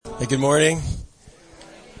Hey, good morning.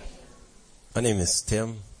 My name is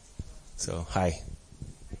Tim. So, hi.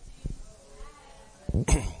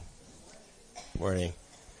 Morning.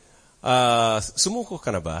 Sumuko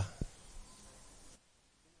ka na ba?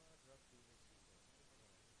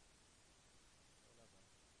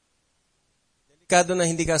 Delikado na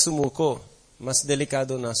hindi ka sumuko. Mas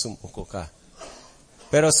delikado na sumuko ka.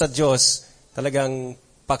 Pero sa Diyos, talagang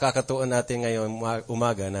pakakatuon natin ngayon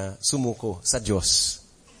umaga na sumuko sa Diyos.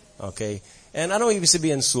 Okay? And ano ibig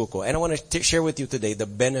sabihin suko? And I want to share with you today the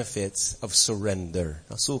benefits of surrender.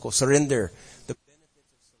 Suko, surrender. The benefits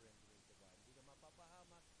of surrendering to God. Hindi ka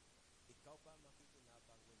mapapahamak. Ikaw pa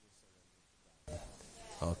makikinabang when you surrender to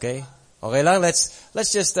God. Okay? Okay lang?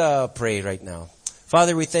 Let's just pray right now.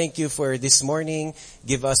 Father, we thank you for this morning.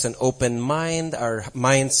 Give us an open mind. Our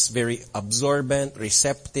minds very absorbent,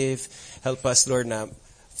 receptive. Help us, Lord, na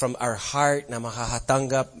from our heart na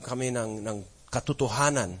makakatanggap kami ng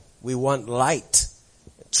katotohanan. We want light,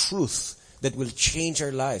 truth that will change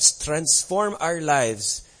our lives, transform our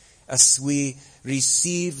lives as we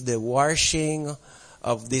receive the washing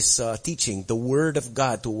of this teaching, the Word of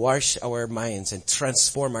God to wash our minds and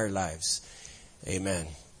transform our lives. Amen.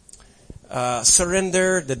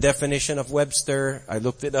 Surrender, the definition of Webster, I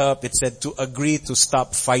looked it up. It said to agree to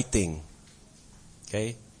stop fighting.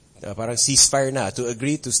 Okay? Parang ceasefire na. To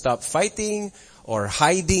agree to stop fighting or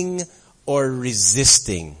hiding or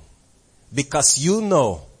resisting. Because you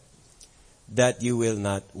know that you will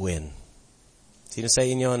not win. Sino sa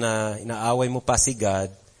inyo na inaaway mo pa si God,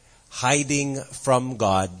 hiding from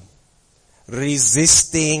God,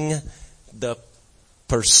 resisting the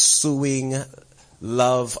pursuing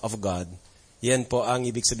love of God. Yan po ang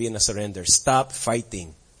ibig sabihin na surrender. Stop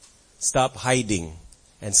fighting. Stop hiding.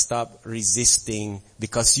 And stop resisting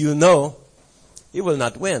because you know you will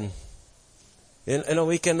not win. You know,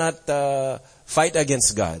 we cannot fight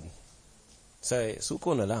against God. Say,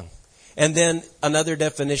 suko na lang. And then another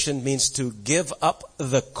definition means to give up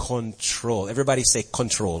the control. Everybody say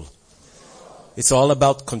control. It's all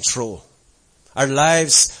about control. Our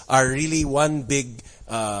lives are really one big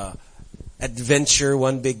adventure,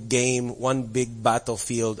 one big game, one big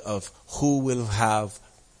battlefield of who will have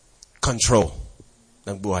control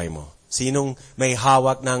ng buhay mo. Sinong may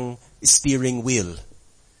hawak ng steering wheel?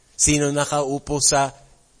 Sino nakaupo sa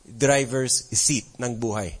driver's seat ng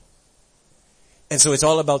buhay? And so it's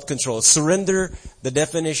all about control. Surrender, the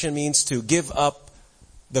definition means to give up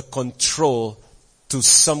the control to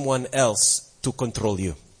someone else to control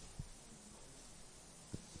you.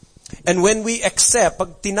 And when we accept,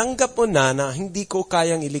 pag tinanggap mo na hindi ko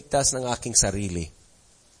kayang iligtas ng aking sarili,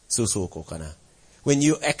 susuko ka na. When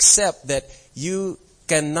you accept that you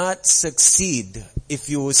cannot succeed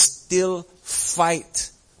if you still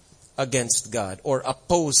fight against God or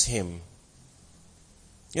oppose Him.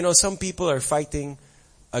 You know, some people are fighting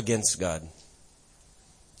against God.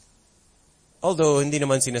 Although, hindi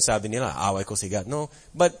naman sinasabi nila, away ko si God. No,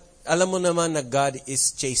 but alam mo naman na God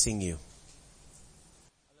is chasing you.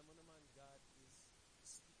 Alam mo naman God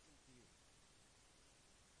is speaking to you.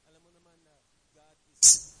 Alam mo naman na God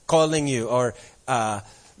is calling you or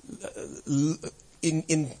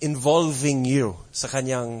involving you sa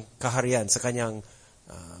kanyang kaharian, sa kanyang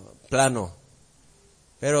plano.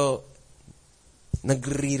 Pero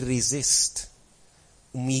nagre-resist,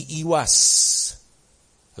 umiiwas.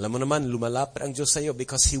 Alam mo naman, lumalapit ang Diyos sa iyo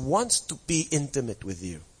because He wants to be intimate with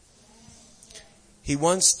you. He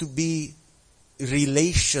wants to be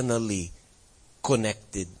relationally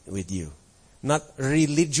connected with you. Not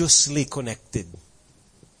religiously connected.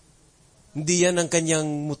 Hindi yan ang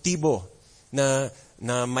kanyang motibo na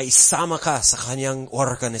maisama ka sa kanyang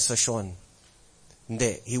organisasyon.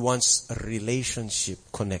 Hindi. He wants a relationship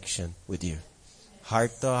connection with you.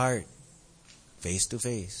 Heart to heart. Face to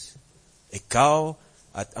face. Ikaw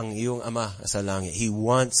at ang iyong Ama sa langit. He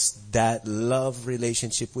wants that love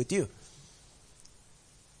relationship with you.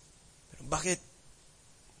 Pero bakit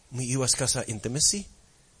umiiwas ka sa intimacy?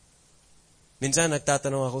 Minsan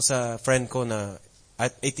nagtatanong ako sa friend ko na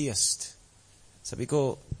atheist. Sabi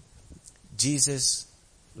ko, Jesus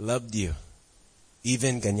loved you.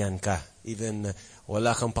 Even ganyan ka. Even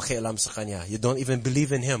wala kang pakialam sa Kanya. You don't even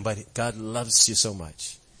believe in Him, but God loves you so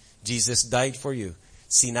much. Jesus died for you.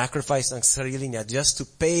 Sinacrificed ang sarili niya just to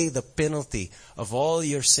pay the penalty of all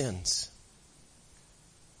your sins.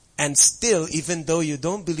 And still, even though you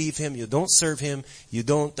don't believe Him, you don't serve Him, you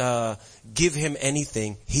don't give Him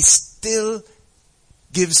anything, He still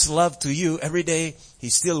gives love to you every day.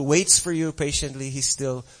 He still waits for you patiently. He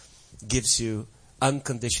still gives you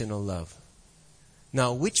unconditional love.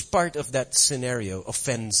 Now, which part of that scenario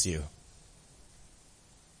offends you?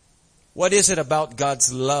 What is it about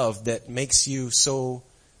God's love that makes you so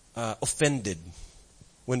offended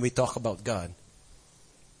when we talk about God?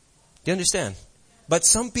 Do you understand? But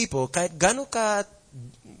some people, kahit gano'n ka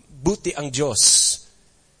buti ang Diyos,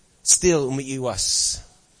 still umiiwas.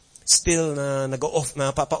 Still na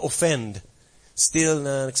napapa-offend. Still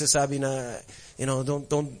na nagsasabi na, I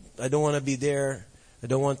don't want to be there. I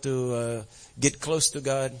don't want to get close to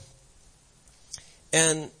God.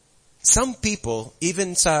 And some people,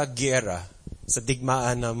 even sa giyera, sa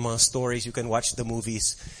digmaan ng mga stories, you can watch the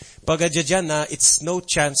movies. Pag adyan na, it's no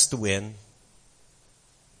chance to win.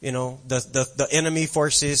 The enemy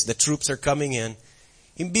forces, the troops are coming in.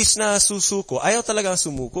 Imbis na susuko, ayaw talaga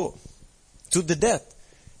sumuko. To the death.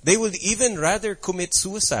 They would even rather commit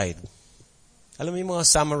suicide. Alam mo yung mga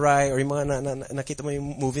samurai, or yung mga nakita mo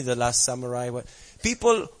yung movie, The Last Samurai.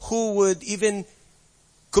 People who would even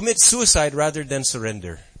commit suicide rather than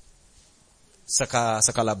surrender sa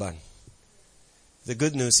kalaban. The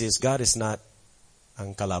good news is, God is not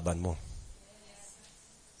ang kalaban mo.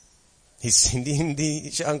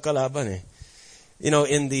 Hindi siya ang kalaban eh.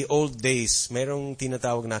 In the old days, merong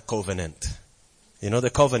tinatawag na covenant.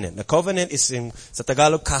 The covenant. The covenant is sa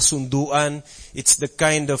Tagalog, kasunduan. It's the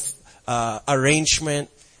kind of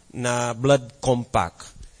arrangement na blood compact.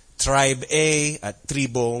 Tribe A at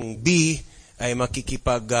tribong B ay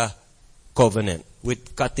makikipag covenant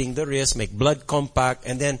with cutting the wrist, make blood compact,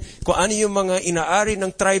 and then kung ano yung mga inaari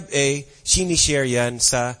ng tribe A, sinishare yan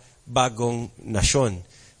sa bagong nasyon.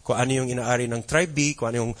 Kung ano yung inaari ng tribe B,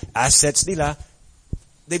 kung ano yung assets nila,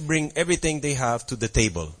 they bring everything they have to the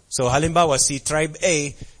table. So halimbawa, si tribe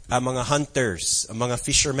A, mga hunters, mga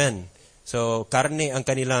fishermen. So karne ang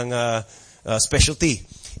kanilang specialty.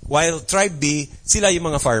 While tribe B, sila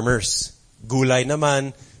yung mga farmers. Gulay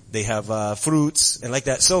naman, they have fruits and like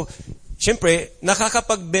that. So, syempre,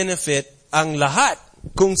 nakakapag-benefit ang lahat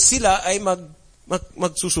kung sila ay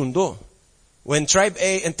magsusundo. When tribe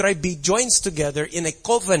A and tribe B joins together in a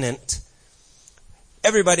covenant,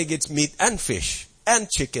 everybody gets meat and fish and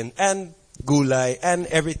chicken and gulay and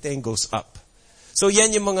everything goes up. So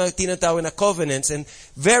yan yung mga tinatawag na covenants, and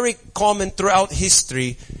very common throughout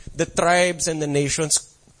history, the tribes and the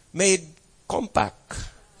nations made compact.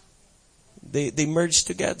 They merged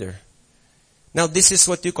together. Now this is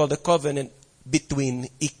what you call the covenant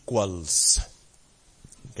between equals.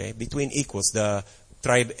 Okay, between equals. The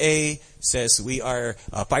tribe A says we are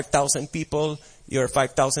 5,000 people, you're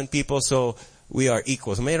 5,000 people, so we are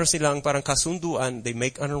equals. Mayroon silang parang kasunduan, they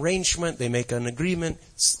make an arrangement, they make an agreement,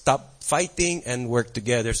 stop fighting and work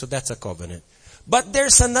together. So that's a covenant. But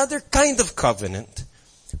there's another kind of covenant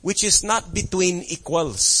which is not between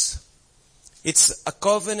equals. It's a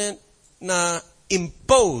covenant na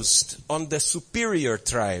imposed on the superior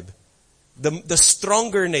tribe. The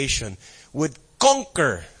stronger nation would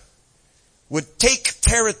conquer, would take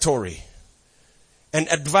territory and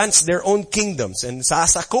advance their own kingdoms. And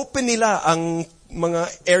sasakupin nila ang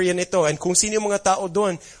mga area nito. And kung sino yung mga tao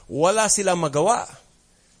doon, wala silang magawa.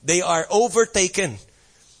 They are overtaken.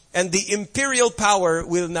 And the imperial power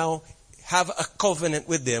will now have a covenant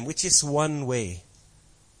with them, which is one way.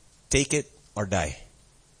 Take it or die.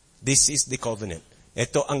 This is the covenant.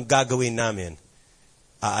 Ito ang gagawin namin.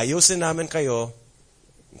 Aayusin namin kayo.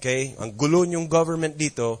 Okay? Ang gulo yung government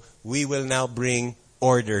dito, we will now bring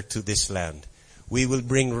order to this land. We will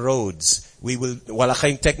bring roads. Wala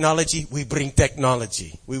kayong technology, we bring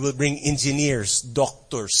technology. We will bring engineers,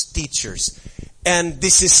 doctors, teachers. And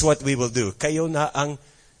this is what we will do. Kayo na ang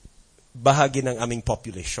bahagi ng aming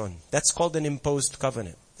population. That's called an imposed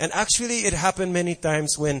covenant. And actually, it happened many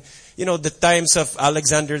times when, the times of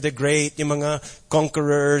Alexander the Great, yung mga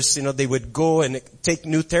conquerors, they would go and take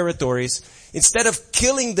new territories. Instead of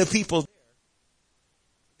killing the people there,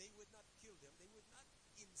 they would not kill them. They would not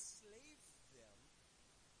enslave them.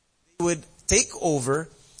 They would take over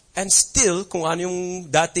and still, kung ano yung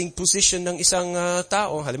dating position ng isang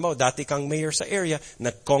tao, halimbawa, dati kang mayor sa area,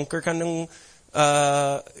 nag-conquer ka ng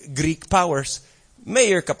Greek powers,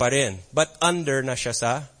 mayor ka pa rin, but under na siya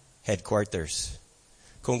sa headquarters.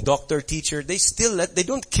 Kung doctor, teacher, they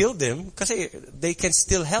don't kill them kasi they can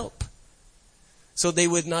still help. So they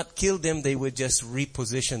would not kill them, they would just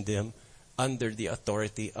reposition them under the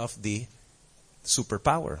authority of the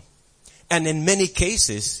superpower. And in many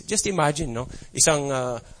cases, just imagine,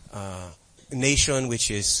 isang nation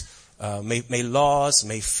which is may laws,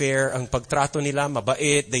 may fair ang pagtrato nila,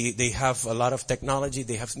 mabait, they have a lot of technology,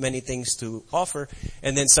 they have many things to offer.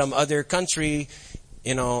 And then some other country,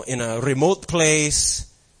 in a remote place,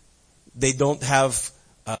 they don't have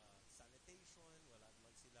sanitation, wala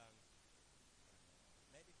naman silang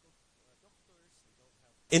medical doctors, they don't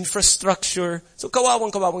have infrastructure. So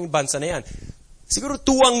kawawang-kawawang yung bansa na yan. Siguro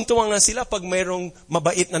tuwang-tuwang na sila pag mayroong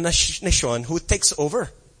mabait na nation who takes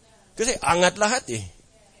over. Kasi angat lahat eh.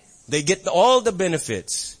 They get all the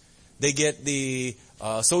benefits. They get the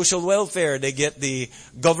social welfare. They get the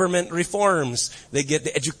government reforms. They get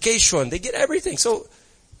the education. They get everything. So,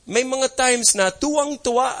 may mga times na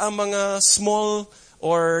tuwang-tuwa ang mga small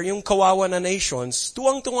or yung kawawa na nations,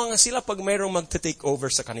 tuwang-tuwa nga sila pag mayroong magta-take over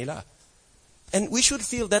sa kanila. And we should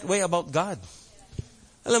feel that way about God.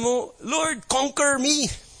 Alam mo, Lord, conquer me.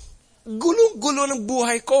 Gulo-gulo ng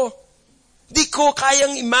buhay ko. Di ko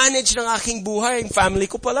kayang i-manage ng aking buhay. Family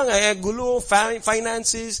ko pa lang, gulo,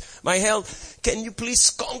 finances, my health. Can you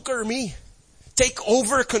please conquer me? Take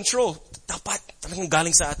over control. Dapat talagang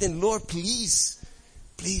galing sa atin. Lord, please,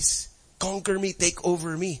 conquer me, take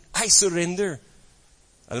over me. I surrender.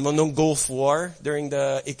 Alam mo, nung Gulf War, during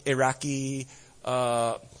the Iraqi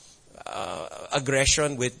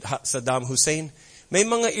aggression with Saddam Hussein, may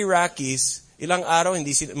mga Iraqis, ilang araw,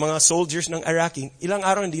 mga soldiers ng Iraqi, ilang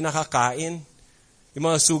araw hindi nakakain. Yung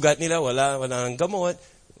mga sugat nila, wala ng gamot,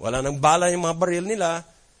 wala ng bala yung mga baril nila.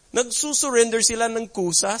 Nagsusurrender sila ng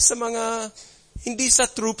kusa sa mga, hindi sa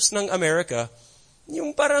troops ng America.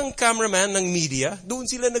 Yung parang cameraman ng media, doon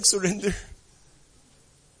sila nagsurrender.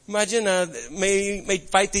 Imagine na may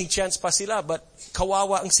fighting chance pa sila, but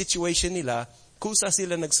kawawa ang situation nila, kusa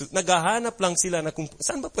sila naghahanap lang sila na kung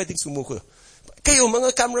saan ba pwedeng sumuko. Kayo,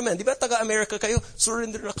 mga cameraman, di ba taga-America kayo?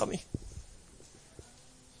 Surrender na kami.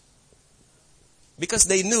 Because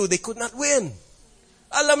they knew they could not win.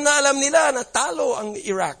 Alam nila na talo ang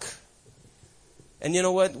Iraq. And you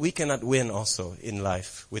know what? We cannot win also in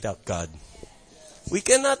life without God. We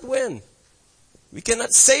cannot win. We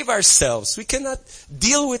cannot save ourselves. We cannot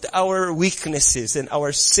deal with our weaknesses and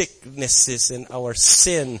our sicknesses and our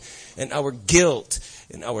sin and our guilt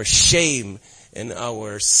and our shame and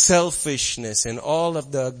our selfishness and all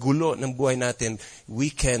of the gulo ng buhay natin.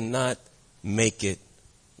 We cannot make it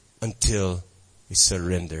until we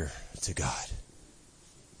surrender to God.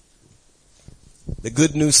 The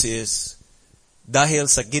good news is, dahil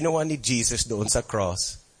sa ginawa ni Jesus doon sa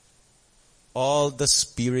cross, all the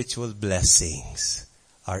spiritual blessings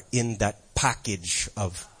are in that package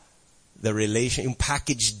of the relation, yung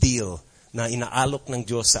package deal na inaalok ng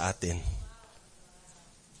Diyos sa atin.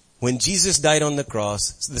 When Jesus died on the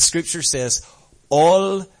cross, the scripture says,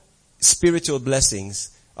 all spiritual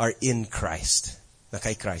blessings are in Christ. Na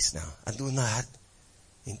kay Christ na. Andun lahat.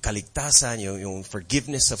 Yung kaligtasan, yung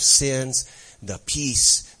forgiveness of sins, the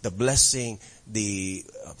peace, the blessing, the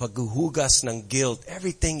paghuhugas ng guilt,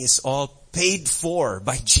 everything is all paid for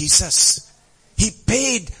by Jesus. He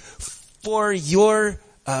paid for your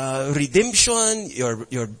redemption,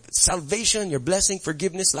 your salvation, your blessing,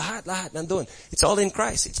 forgiveness, lahat nandun. It's all in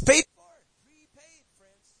Christ. It's paid for. Prepaid,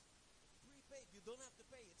 friends. Prepaid. You don't have to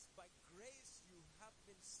pay. It's by grace you have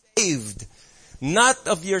been saved. Not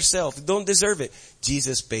of yourself. You don't deserve it.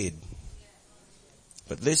 Jesus paid.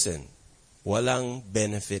 But listen, walang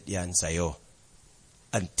benefit yan sa'yo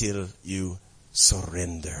until you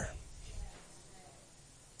surrender.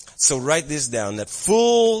 So write this down, that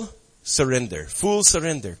full surrender,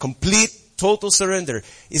 complete, total surrender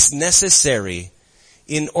is necessary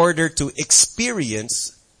in order to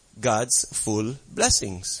experience God's full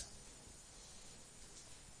blessings.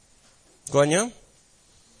 Kuha niyo?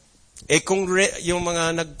 Kung yung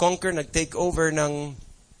mga nag-conquer, nag-take over ng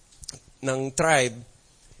tribe,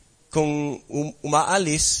 kung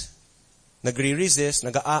umaalis, nagre-resist,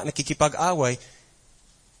 nakikipag-away,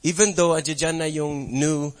 even though adyan na yung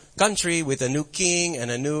new country with a new king and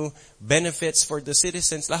a new benefits for the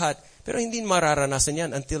citizens, lahat, pero hindi mararanasan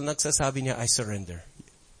yan until nagsasabi niya, I surrender.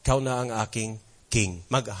 Ikaw na ang aking king.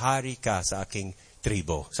 Maghari ka sa aking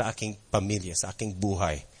tribo, sa aking pamilya, sa aking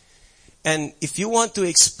buhay. And if you want to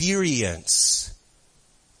experience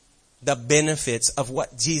the benefits of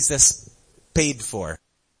what Jesus paid for,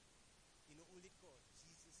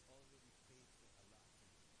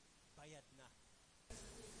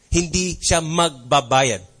 hindi siya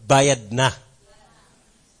magbabayad. Bayad na.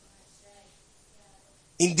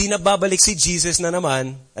 Hindi na babalik si Jesus na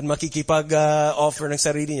naman at makikipag-offer ng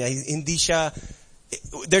sarili niya. Hindi siya,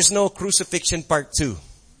 there's no crucifixion part 2.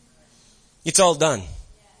 It's all done.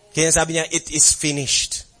 Kaya sabi niya, it is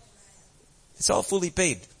finished. It's all fully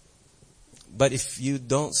paid. But if you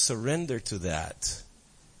don't surrender to that,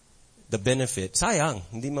 the benefit, sayang,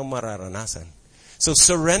 hindi mo mararanasan. So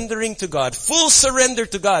surrendering to God, full surrender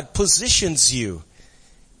to God positions you,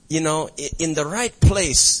 in the right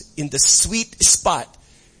place, in the sweet spot.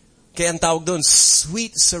 Kaya ang tawag doon,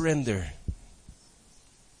 sweet surrender.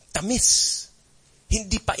 Tamis.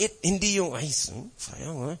 Hindi pait, hindi yung, ay,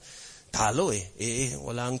 sayang, talo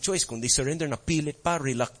walang choice. Kung di surrender, napilit pa,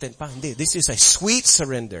 reluctant pa. Hindi, this is a sweet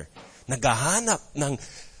surrender. Naghahanap ng,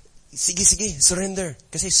 sige, surrender.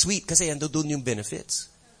 Kasi sweet, kasi ando doon yung benefits.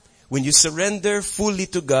 When you surrender fully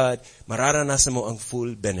to God, mararanasan mo ang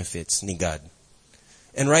full benefits ni God.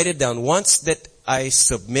 And write it down. Once that I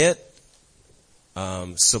submit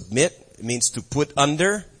means to put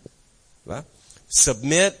under, diba?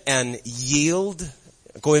 Submit and yield.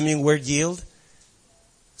 Kuha mo yung word yield.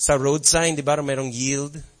 Sa road sign, di ba, mayroong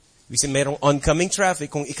yield. Kasi mayroong oncoming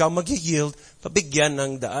traffic. Kung ikaw mag-yield, pabigyan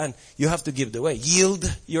ng daan. You have to give the way. Yield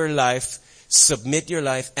your life, submit your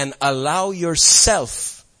life, and allow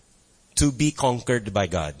yourself to be conquered by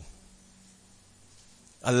God.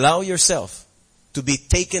 Allow yourself to be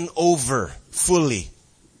taken over fully.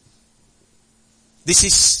 This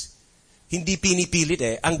is, hindi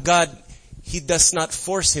pinipilit Ang God, He does not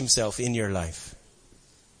force Himself in your life.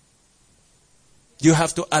 You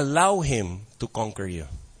have to allow Him to conquer you.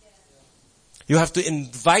 You have to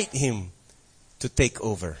invite Him to take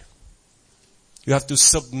over. You have to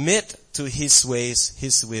submit to His ways,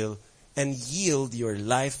 His will, and yield your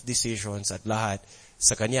life decisions at lahat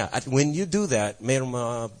sa Kanya. At when you do that, mayroong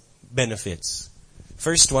mga benefits.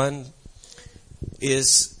 First one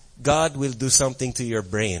is God will do something to your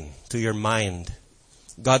brain, to your mind.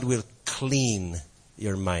 God will clean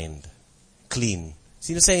your mind. Clean.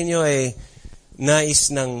 Sino sa inyo ay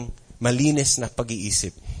nais ng malinis na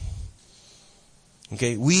pag-iisip?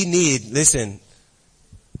 Okay, we need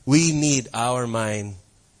our mind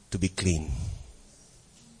to be clean.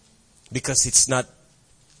 Because it's not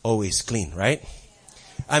always clean, right?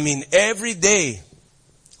 I mean, every day,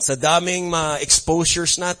 sa daming mga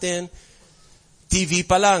exposures natin, TV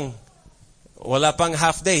pa lang, wala pang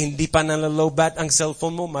half day, hindi pa nalalobat ang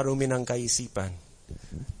cellphone mo, marumi ng kaisipan.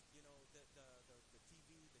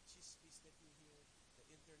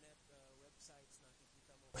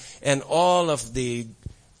 And all of the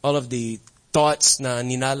thoughts na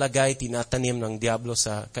ninalagay, tinatanim ng diablo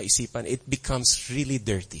sa kaisipan, it becomes really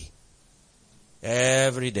dirty.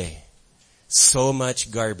 Every day. So much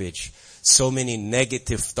garbage. So many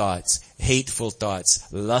negative thoughts, hateful thoughts,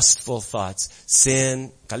 lustful thoughts,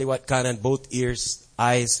 sin, kaliwat kanan, both ears,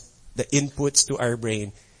 eyes, the inputs to our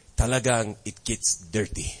brain, talagang it gets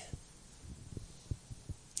dirty.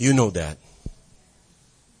 You know that.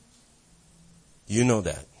 You know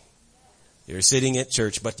that. You're sitting at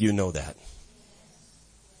church, but you know that.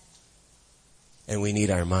 And we need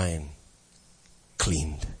our mind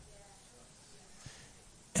cleaned.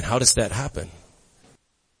 And how does that happen?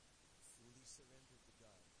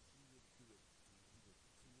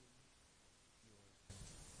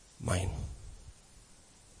 Mind.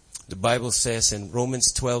 The Bible says in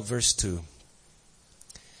Romans 12 verse 2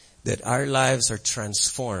 that our lives are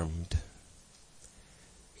transformed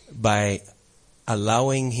by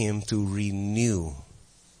allowing Him to renew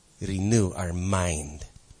our mind.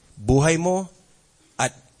 Buhay mo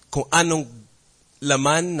at kung anong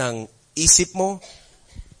laman ng isip mo,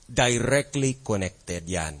 directly connected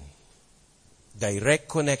yan. Direct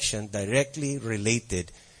connection, directly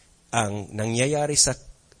related ang nangyayari sa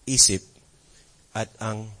isip at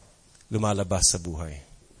ang lumalabas sa buhay.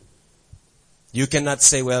 You cannot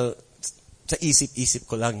say, well, sa isip-isip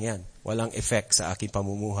ko lang yan. Walang effect sa aking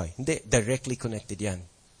pamumuhay. Hindi, directly connected yan.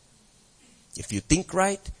 If you think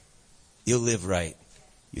right, you'll live right.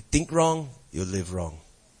 You think wrong, you'll live wrong.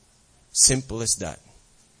 Simple as that.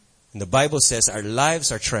 And the Bible says our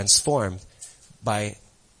lives are transformed by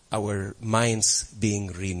our minds being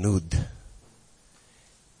renewed.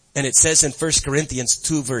 And it says in 1 Corinthians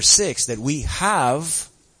 2 verse 6 that we have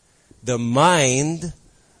the mind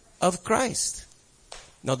of Christ.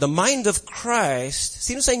 Now the mind of Christ,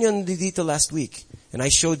 sino sa inyo dito last week? And I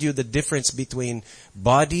showed you the difference between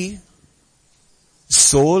body,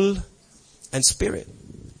 soul, and spirit.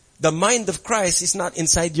 The mind of Christ is not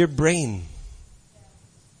inside your brain.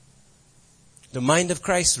 The mind of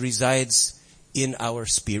Christ resides in our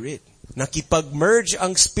spirit. Nakipag-merge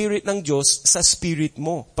ang spirit ng Diyos sa spirit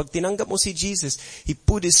mo. Pag tinanggap mo si Jesus, He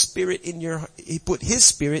put His spirit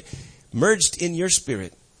merged in your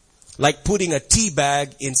spirit. Like putting a tea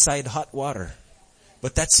bag inside hot water.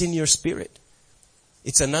 But that's in your spirit.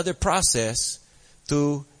 It's another process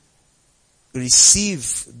to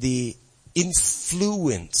receive the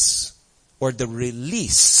influence or the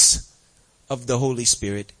release of the Holy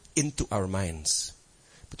Spirit into our minds.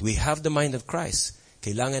 But we have the mind of Christ.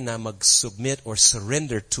 Kailangan na mag-submit or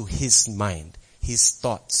surrender to His mind, His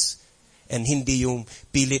thoughts. And hindi yung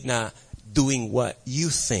pilit na doing what you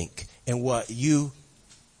think and what you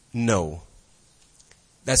know.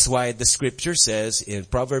 That's why the scripture says in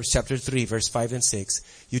Proverbs chapter 3, verse 5 and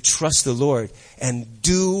 6, you trust the Lord and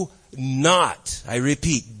do not, I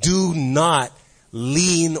repeat, do not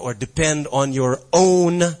lean or depend on your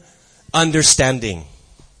own understanding.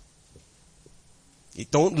 You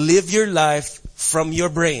don't live your life from your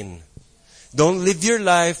brain. Don't live your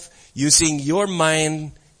life using your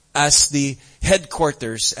mind as the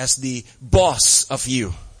headquarters, as the boss of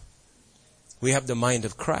you. We have the mind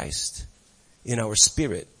of Christ in our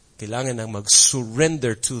spirit. Kailangan nang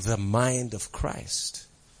mag-surrender to the mind of Christ.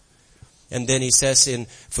 And then he says in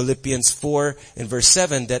Philippians 4 and verse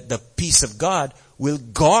 7 that the peace of God will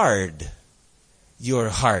guard your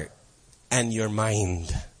heart and your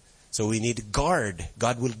mind. So we need to guard.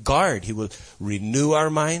 God will guard. He will renew our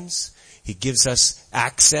minds. He gives us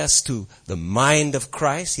access to the mind of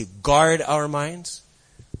Christ. He guard our minds.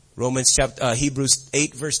 Hebrews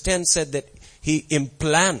 8 verse 10 said that He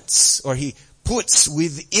implants or He puts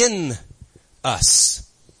within us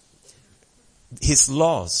His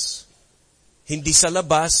laws. Hindi sa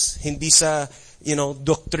labas, hindi sa,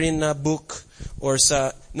 doctrine na book or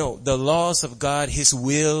the laws of God, His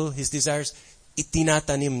will, His desires,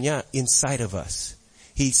 itinatanim niya inside of us.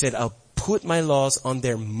 He said, I'll put my laws on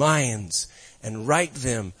their minds and write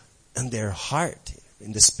them in their heart,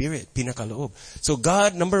 in the spirit, pinakaloob. So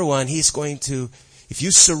God, number one, He's going to, if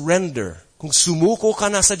you surrender, kung sumuko ka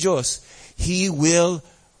na sa Diyos, He will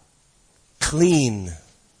clean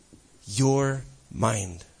your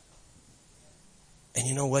mind. And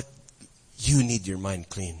you know what? You need your mind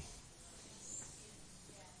clean.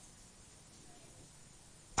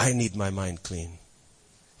 I need my mind clean.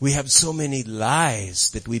 We have so many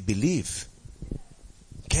lies that we believe.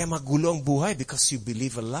 Kaya magulo ang buhay because you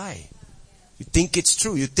believe a lie. You think it's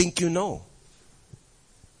true. You think you know.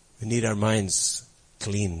 We need our minds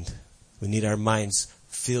cleaned. We need our minds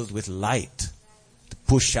filled with light to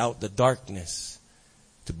push out the darkness,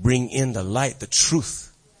 to bring in the light, the truth.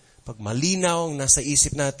 Pag malinaw ang nasa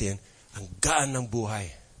isip natin, ang gaan ng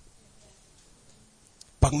buhay.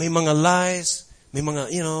 Pag may mga lies, may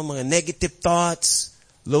mga, mga negative thoughts,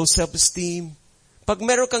 low self-esteem. Pag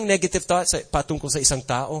meron kang negative thoughts patungkol sa isang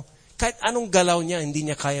tao, kahit anong galaw niya, hindi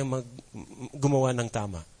niya kaya gumawa ng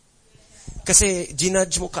tama. Kasi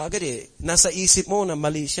ginudge mo kaagad Nasa isip mo na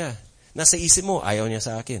mali siya. Nasa isip mo, ayaw niya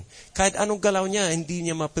sa akin. Kahit anong galaw niya, hindi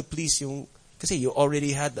niya mapiplease kasi you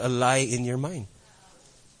already had a lie in your mind.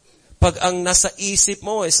 Pag ang nasa isip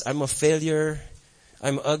mo is, I'm a failure,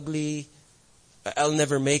 I'm ugly, I'll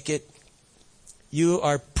never make it, you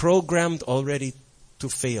are programmed already to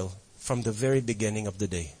fail from the very beginning of the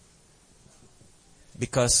day.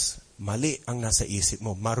 Because mali ang nasa isip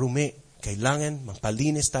mo. Marumi. Kailangan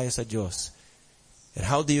magpalinis tayo sa Diyos. And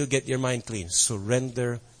how do you get your mind clean?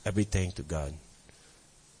 Surrender everything to God.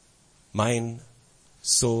 Mind,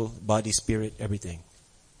 soul, body, spirit, everything.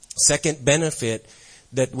 Second benefit,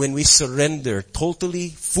 that when we surrender, totally,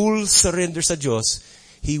 full surrender sa Diyos,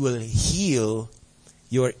 He will heal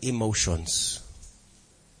your emotions.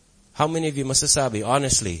 How many of you masasabi,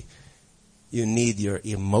 honestly, you need your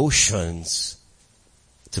emotions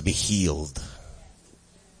to be healed?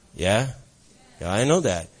 Yeah? Yeah, I know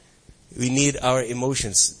that. We need our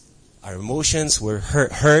emotions. Our emotions were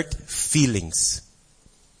hurt feelings.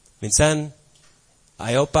 Minsan,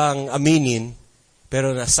 ayaw pang aminin,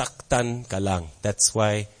 pero nasaktan ka lang. That's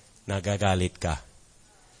why nagagalit ka.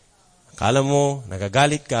 Akala mo,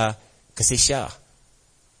 nagagalit ka kasi siya.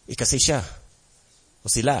 Kasi siya. O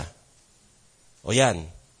sila. O yan.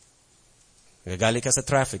 Nagagalit ka sa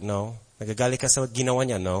traffic, no? Nagagalit ka sa ginawa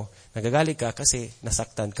niya, no? Nagagalit ka kasi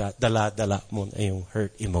nasaktan ka. Dala-dala mo ay yung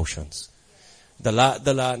hurt emotions.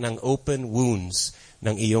 Dala-dala ng open wounds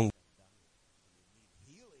ng iyong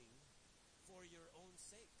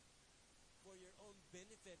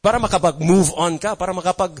para makapag-move on ka, para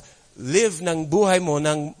makapag-live ng buhay mo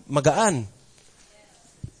ng magaan.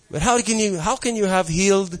 But how can you have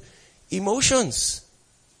healed emotions?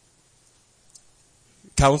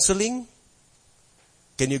 Counseling?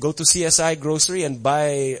 Can you go to CSI grocery and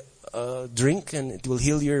buy a drink and it will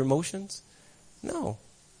heal your emotions? No.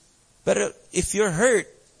 But if you're hurt,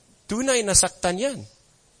 tunay nasaktan yan.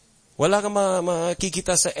 Wala kang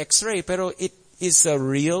makikita sa x-ray, pero it is a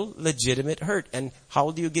real, legitimate hurt. And how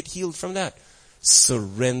do you get healed from that?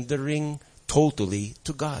 Surrendering totally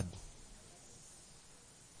to God.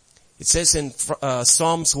 It says in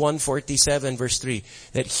Psalms 147 verse 3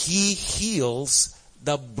 that He heals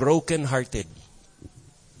the brokenhearted.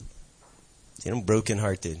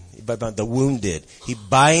 Brokenhearted. The wounded. He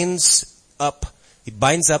binds up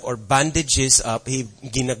or bandages up.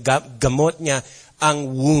 Ginagamot niya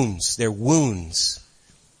ang wounds. Their wounds.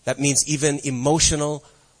 That means even emotional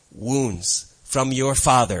wounds from your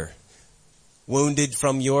father, wounded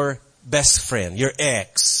from your best friend, your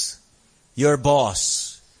ex, your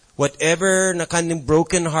boss, whatever na kanyang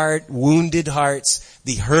broken heart, wounded hearts,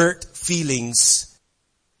 the hurt feelings.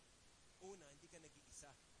 Una, hindi ka nag-iisa.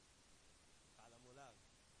 Kala mo lang.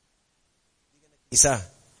 Hindi ka nag-iisa.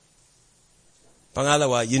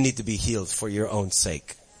 Pangalawa, you need to be healed for your own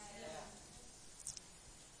sake.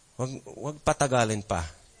 Wag patagalin pa.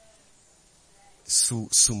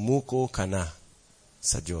 Sumuko ka na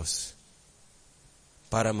sa Diyos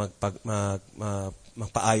para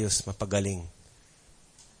magpaayos, mapagaling.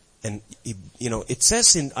 And, it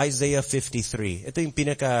says in Isaiah 53, ito yung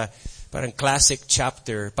parang classic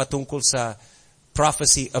chapter patungkol sa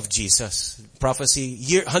prophecy of Jesus. Prophecy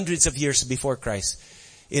hundreds of years before Christ.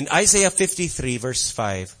 In Isaiah 53 verse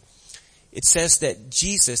 5, it says that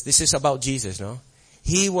Jesus, this is about Jesus, no?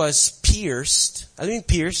 He was pierced. Alam mo yung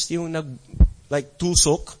pierced? Yung like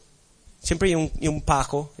tusok. Siyempre yung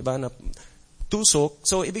pako, diba? Na tusok.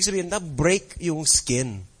 So, ibig sabihin, na-break yung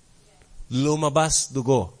skin. Lumabas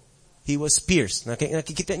dugo. He was pierced.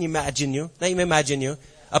 Nakikita niyo, imagine nyo?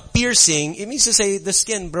 A piercing, it means to say the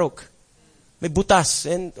skin broke. May butas.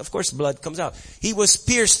 And of course, blood comes out. He was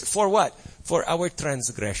pierced for what? For our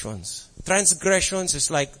transgressions. Transgressions is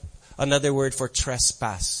like another word for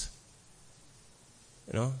trespass.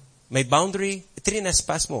 May boundary,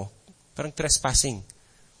 trespass mo. Parang trespassing.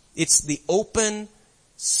 It's the open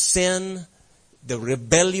sin, the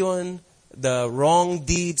rebellion, the wrong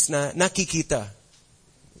deeds na nakikita.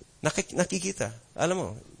 Nakikita. Alam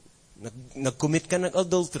mo, nag-commit ka ng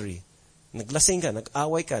adultery, naglasing ka,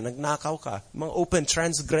 nag-away ka, nagnakaw ka, mga open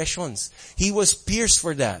transgressions. He was pierced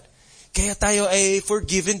for that. Kaya tayo ay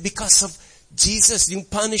forgiven because of Jesus. Yung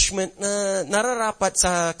punishment na nararapat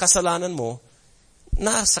sa kasalanan mo,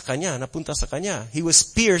 nasa Kanya, napunta sa Kanya. He was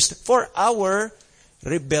pierced for our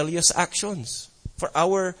rebellious actions, for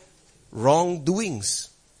our wrongdoings.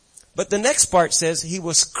 But the next part says He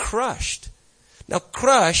was crushed. Now,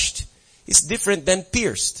 crushed is different than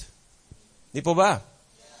pierced. Di po ba?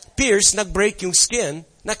 Pierced, nag-break yung skin,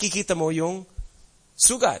 nakikita mo yung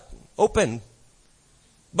sugat, open.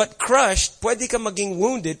 But crushed, pwede ka maging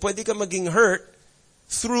wounded, pwede ka maging hurt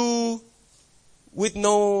with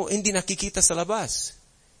hindi nakikita sa labas.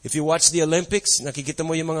 If you watch the Olympics, nakikita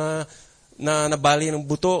mo yung mga nabali ng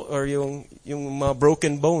buto or yung mga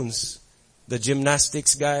broken bones. The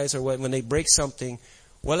gymnastics guys or when they break something,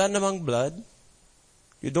 wala namang blood.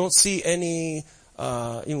 You don't see any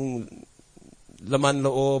yung laman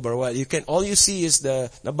loob or what. All you see is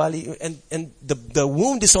the nabali and the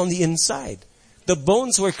wound is on the inside. The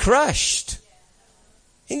bones were crushed.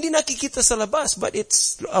 Hindi nakikita sa labas, but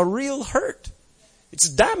it's a real hurt. It's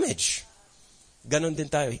damage. Ganon din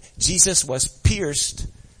tayo. Jesus was pierced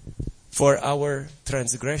for our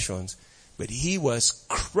transgressions, but He was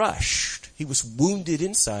crushed. He was wounded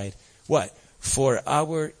inside. What? For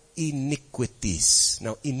our iniquities.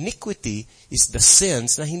 Now, iniquity is the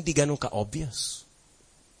sins na hindi ganon ka-obvious.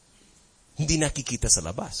 Hindi nakikita sa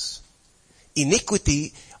labas.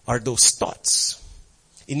 Iniquity are those thoughts.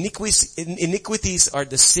 Iniquities are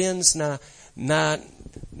the sins na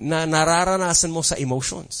nararanasan mo sa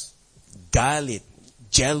emotions. Galit,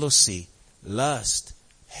 jealousy, lust,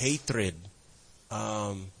 hatred,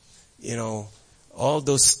 all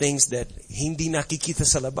those things that hindi nakikita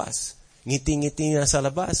sa labas. Ngiti-ngiti na sa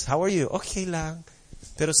labas. How are you? Okay lang.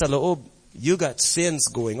 Pero sa loob, you got sins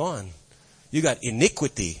going on. You got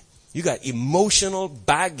iniquity. You got emotional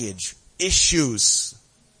baggage, issues.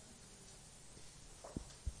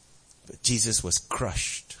 But Jesus was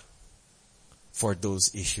crushed for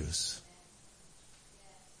those issues.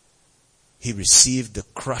 He received the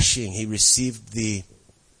crushing. He received the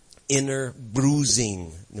inner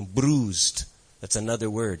bruising. Bruised. That's another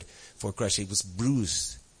word for crushing. He was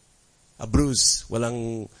bruised. A bruise,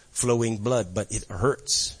 walang flowing blood, but it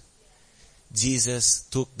hurts. Jesus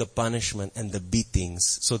took the punishment and the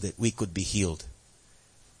beatings so that we could be healed.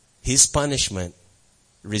 His punishment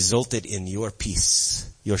resulted in your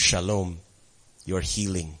peace, your shalom, your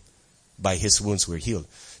healing. By His wounds we're healed.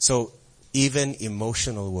 So even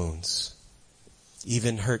emotional wounds,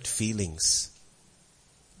 even hurt feelings,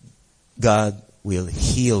 God will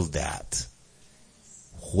heal that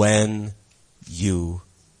when you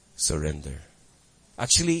surrender.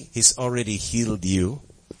 Actually, He's already healed you,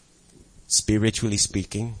 spiritually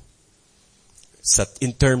speaking.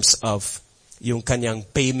 In terms of yung kanyang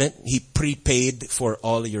payment, He prepaid for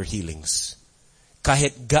all your healings.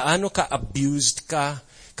 Kahit gaano ka abused ka,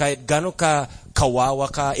 kahit gaano ka kawawa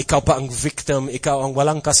ka, ikaw pa ang victim, ikaw ang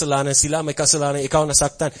walang kasalanan, sila may kasalanan, ikaw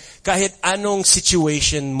nasaktan, kahit anong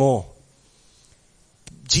situation mo,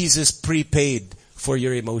 Jesus prepaid for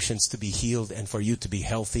your emotions to be healed and for you to be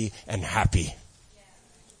healthy and happy.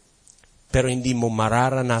 Pero hindi mo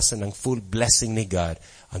mararanasan ang full blessing ni God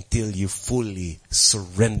until you fully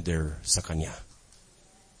surrender sa Kanya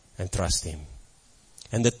and trust Him.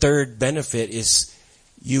 And the third benefit is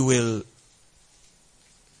you will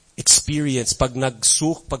experience, pag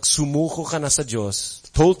sumuko ka na sa Diyos,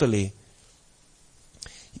 totally,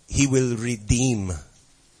 He will redeem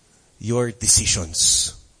your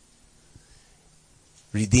decisions.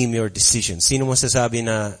 Redeem your decisions. Sino mo sasabi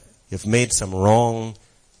na you've made some wrong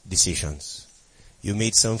decisions? You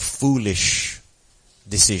made some foolish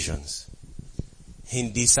decisions.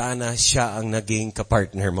 Hindi sana siya ang naging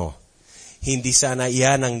kapartner mo. Hindi sana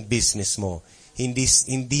yan ang business mo.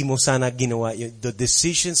 Hindi mo sana ginawa. The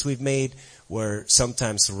decisions we've made were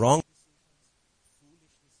sometimes wrong.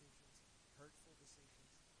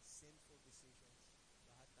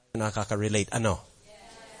 Nakaka-relate. Ano?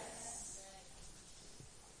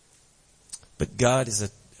 But God is a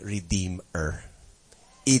redeemer.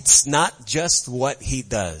 It's not just what He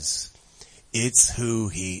does. It's who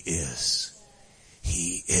He is.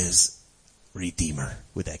 He is Redeemer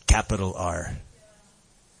with a capital R.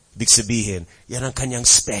 Ibig sabihin, yan ang kanyang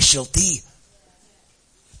specialty.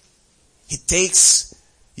 He takes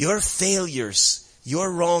your failures,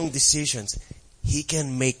 your wrong decisions. He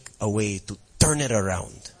can make a way to turn it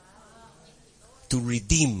around. To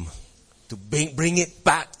redeem. To bring it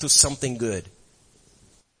back to something good.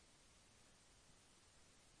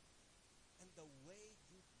 And the way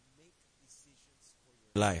you make decisions for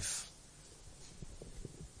your life.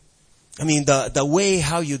 I mean, the way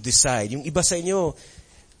how you decide. Yung iba sa inyo,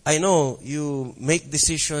 I know, you make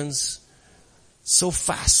decisions so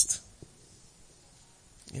fast.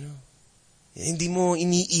 You know? Hindi mo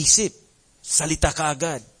iniisip. Salita ka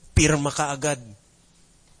agad. Pirma ka agad.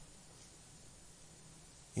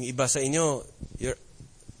 Yung iba sa inyo, you're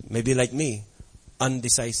maybe like me,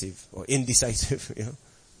 undecisive or indecisive. You know?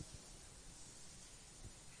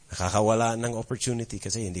 Nakakawala ng opportunity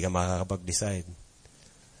kasi hindi ka makakapag-decide.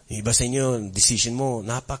 Yung iba sa inyo, decision mo,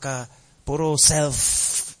 puro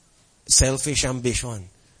selfish ambition.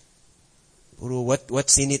 Puro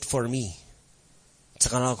what's in it for me.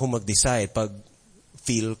 Saka na ako mag-decide pag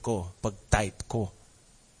feel ko, pag type ko,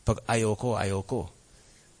 pag ayoko.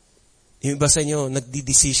 Yung iba sa inyo,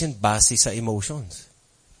 nagdi-decision base sa emotions.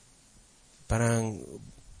 Parang,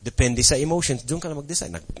 depende sa emotions, doon ka na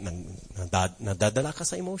mag-decide. Nadadala ka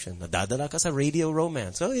sa emotion. Nadadala ka sa radio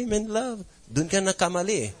romance. Oh, I'm in love. Doon ka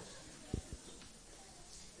nakamali.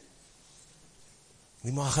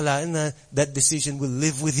 Hindi mo akalain na that decision will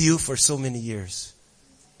live with you for so many years.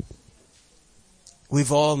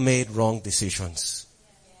 We've all made wrong decisions.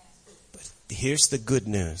 But here's the good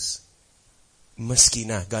news. Maski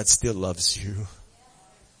na, God still loves you.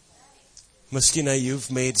 Maski na you've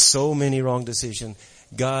made so many wrong decisions,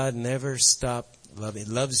 God never stopped loving.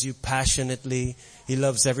 He loves you passionately. He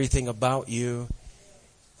loves everything about you.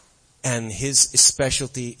 And His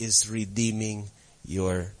specialty is redeeming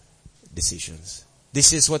your decisions.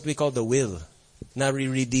 This is what we call the will. Na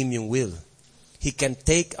redeem yung will. He can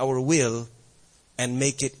take our will and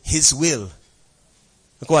make it His will.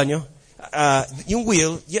 Nakuha nyo? Yung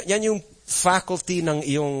will, yan yung faculty ng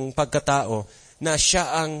iyong pagkatao na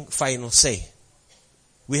siya ang final say.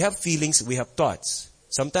 We have feelings, we have thoughts.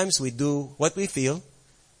 Sometimes we do what we feel,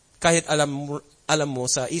 kahit alam mo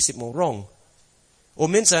sa isip mo, wrong. O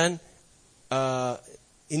minsan,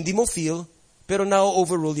 hindi mo feel, pero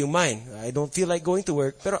na-overrule yung mind. I don't feel like going to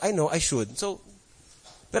work, pero I know I should. So,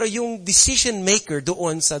 pero yung decision maker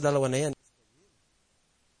doon sa dalawa na yan,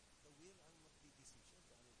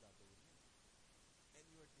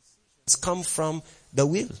 come from the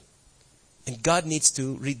will. And God needs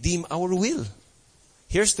to redeem our will.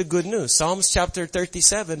 Here's the good news. Psalms chapter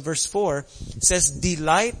 37 verse 4 says,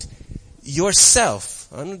 delight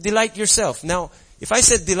yourself. Delight yourself. Now, if I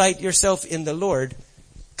said delight yourself in the Lord,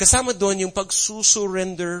 kasama doon yung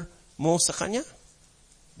pagsusurrender mo sa Kanya.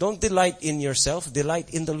 Don't delight in yourself,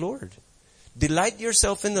 delight in the Lord. Delight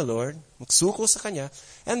yourself in the Lord, magsuko sa Kanya,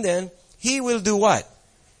 and then He will do what?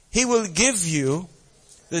 He will give you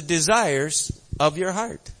the desires of your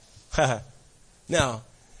heart. Now,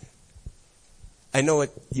 I know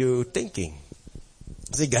what you're thinking.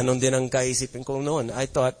 Kasi ganon din ang kaisipin ko noon. I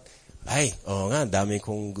thought, dami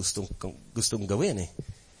kong gustong gawin eh.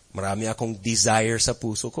 Marami akong desire sa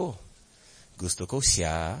puso ko. Gusto ko,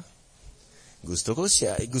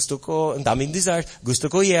 ang daming desires. Gusto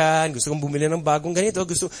ko yan, gusto kong bumili ng bagong ganito.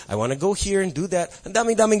 I want to go here and do that. Ang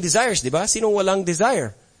daming desires, di ba? Sino walang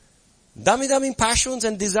desire? Daming passions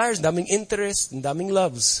and desires, daming interests, and daming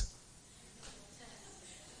loves.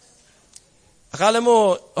 Akala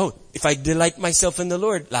mo, if I delight myself in the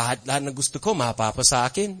Lord, lahat na gusto ko, mapapa sa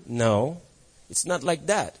akin. No. It's not like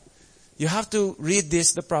that. You have to read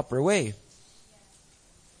this the proper way.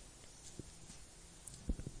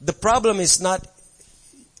 The problem is not,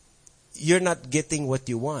 you're not getting what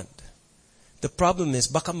you want. The problem is,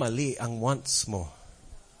 baka mali ang wants mo.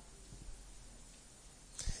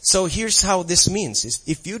 So here's how this means.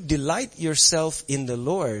 If you delight yourself in the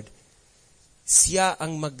Lord, siya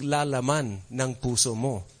ang maglalaman ng puso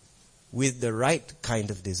mo with the right kind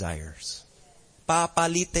of desires.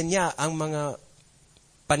 Papalitin niya ang mga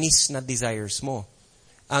panis na desires mo,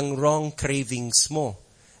 ang wrong cravings mo,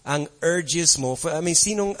 ang urges mo.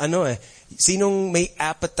 Sinong may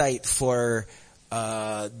appetite for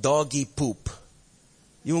doggy poop?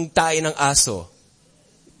 Yung tae ng aso.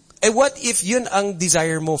 What if yun ang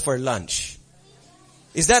desire mo for lunch?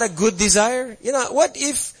 Is that a good desire? What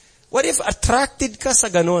if attracted ka sa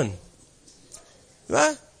ganon?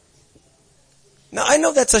 Diba? Now, I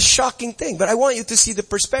know that's a shocking thing, but I want you to see the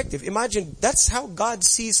perspective. Imagine, that's how God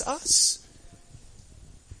sees us.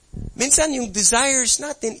 Minsan, yung desires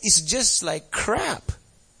natin is just like crap.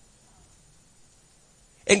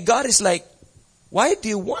 And God is like, why do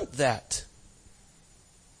you want that?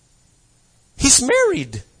 He's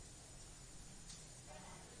married.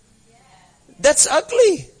 That's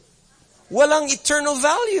ugly. Walang eternal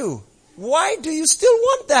value. Why do you still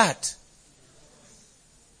want that?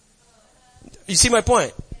 You see my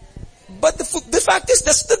point? But the fact is,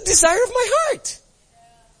 that's the desire of my heart.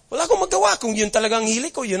 Wala akong magawa. Kung yun talagang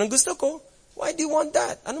hili ko, yun ang gusto ko. Why do you want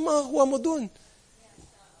that? Ano makakuha mo dun?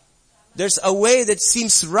 There's a way that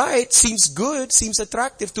seems right, seems good, seems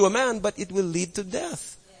attractive to a man, but it will lead to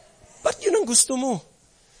death. But yun ang gusto mo.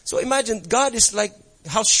 So imagine, God is like,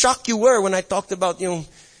 how shocked you were when I talked about yung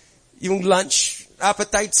lunch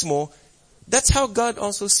appetites mo. That's how God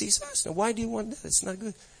also sees us. Now, why do you want that? It's not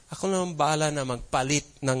good. Ako naman bahala na magpalit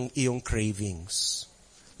ng iyong cravings.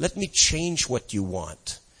 Let me change what you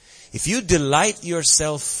want. If you delight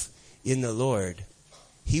yourself in the Lord,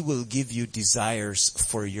 He will give you desires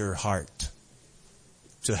for your heart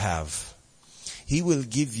to have. He will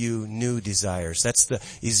give you new desires. That's the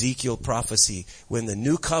Ezekiel prophecy. When the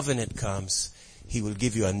new covenant comes, He will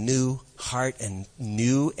give you a new heart, and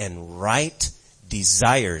new and right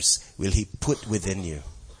desires will He put within you.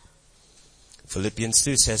 Philippians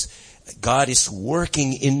 2 says, God is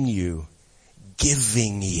working in you,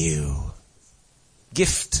 giving you.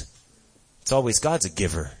 Gift. It's always God's a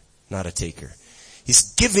giver, not a taker.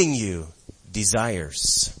 He's giving you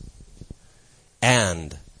desires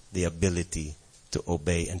and the ability to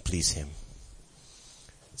obey and please Him.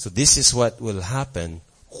 So this is what will happen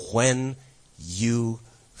when you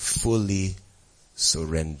fully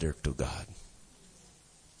surrender to God.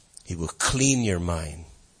 He will clean your mind.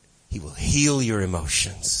 He will heal your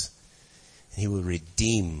emotions. He will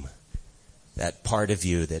redeem that part of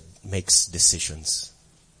you that makes decisions.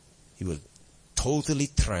 He will totally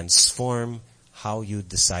transform how you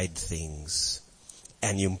decide things.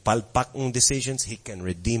 And yung palpak ng decisions, He can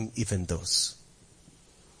redeem even those.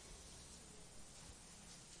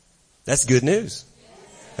 That's good news.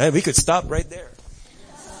 Hey, we could stop right there.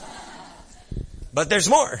 But there's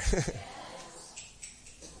more.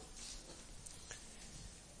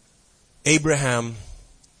 Abraham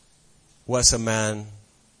was a man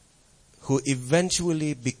who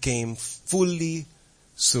eventually became fully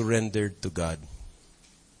surrendered to God.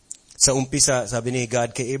 Sa umpisa, sabi ni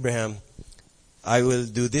God kay Abraham, I will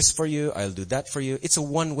do this for you, I'll do that for you. It's a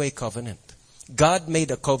one-way covenant. God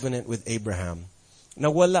made a covenant with Abraham na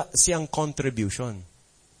wala siyang contribution.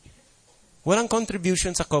 Walang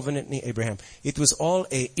contribution sa covenant ni Abraham. It was all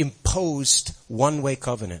a imposed one-way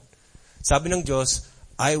covenant. Sabi ng Diyos,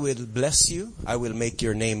 I will bless you. I will make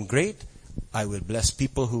your name great. I will bless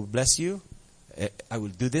people who bless you. I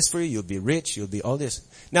will do this for you. You'll be rich. You'll be all this.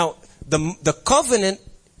 Now, the covenant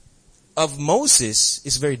of Moses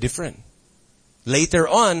is very different. Later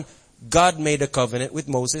on, God made a covenant with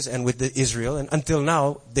Moses and with the Israel. And until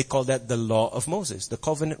now, they call that the law of Moses. The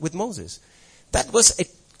covenant with Moses. That was a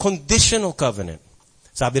conditional covenant.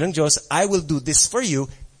 Sabi ng Diyos, I will do this for you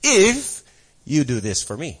if you do this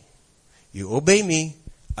for me. You obey me,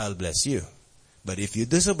 I'll bless you. But if you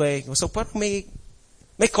disobey, so parang may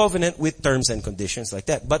covenant with terms and conditions like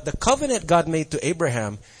that. But the covenant God made to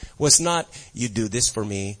Abraham was not, you do this for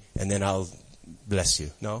me and then I'll bless you.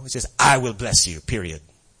 No, it says, I will bless you, period.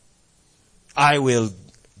 I will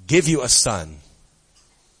give you a son.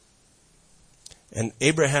 And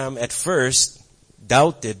Abraham at first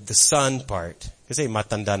doubted the son part. Kasi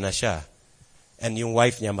matanda na siya. And yung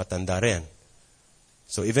wife niya matanda rin.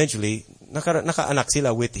 So eventually, nakaanak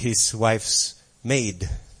sila with his wife's made.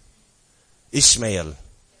 Ishmael.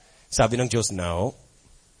 Sabi ng Diyos, no,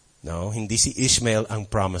 hindi si Ishmael ang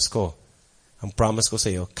promise ko. Ang promise ko sa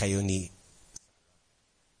iyo, kayo ni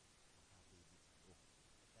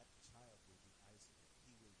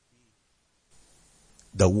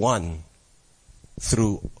the one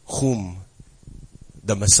through whom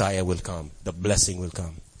the Messiah will come, the blessing will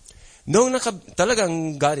come.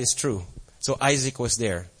 Talagang God is true. So Isaac was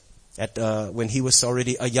there. When he was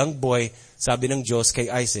already a young boy, sabi ng Diyos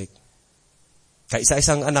kay Isaac, kay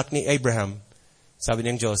isa-isang anak ni Abraham, sabi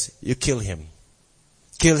ng Diyos, you kill him.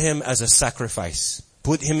 Kill him as a sacrifice.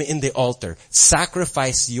 Put him in the altar.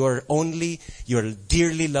 Sacrifice your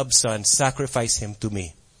dearly loved son, sacrifice him to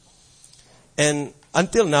me. And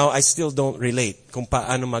until now, I still don't relate kung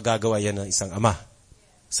paano magagawa yan ng isang ama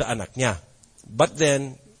sa anak niya. But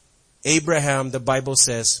then, Abraham, the Bible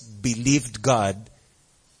says, believed God,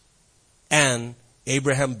 and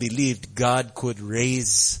Abraham believed God could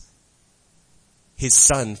raise his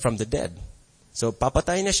son from the dead. So,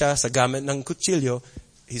 papatay na siya sa gamit ng kutsilyo.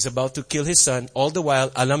 He's about to kill his son. All the while,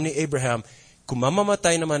 alam ni Abraham, kung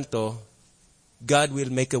mamamatay naman to, God will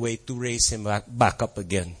make a way to raise him back up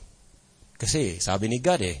again. Kasi, sabi ni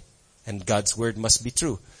God and God's word must be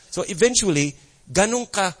true. So, eventually, ganun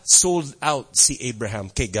ka sold out si Abraham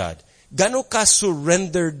kay God. Ganun ka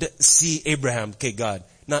surrendered si Abraham kay God.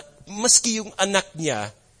 Na maski yung anak niya,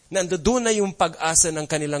 na andoon na yung pag-asa ng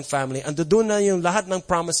kanilang family, andoon na yung lahat ng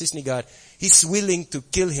promises ni God, he's willing to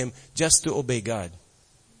kill him just to obey God.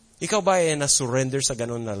 Ikaw ba na surrender sa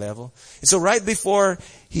ganun na level? And so right before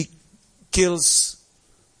he kills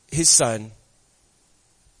his son,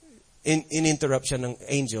 in interruption ng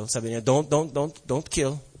angel, sabi niya, don't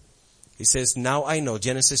kill. He says, now I know,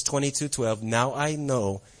 Genesis 22:12, now I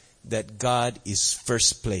know that God is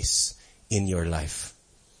first place in your life.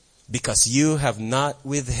 Because you have not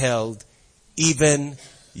withheld even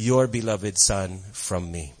your beloved son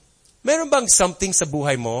from me. Meron bang something sa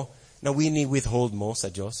buhay mo na withhold mo sa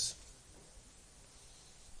Diyos?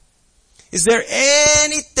 Is there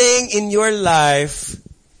anything in your life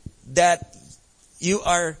that you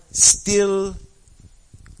are still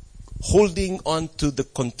holding on to the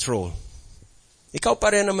control? Ikaw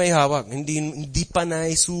pa rin ang may hawak. Hindi pa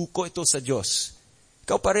naisuko ito sa Diyos.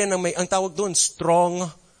 Ikaw pa rin ang ang tawag doon, strong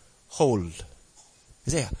hold.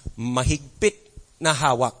 Kasi mahigpit na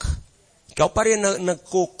hawak. Ikaw pa rin ang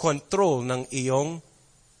nagko-control ng iyong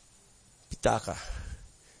pitaka,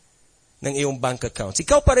 ng iyong bank accounts.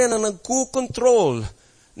 Ikaw pa rin ang nagko-control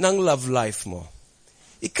ng love life mo.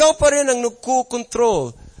 Ikaw pa rin ang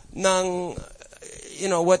nagko-control ng,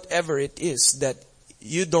 whatever it is that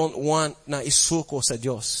you don't want na isuko sa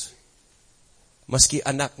Diyos. Maski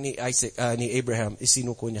anak ni Abraham,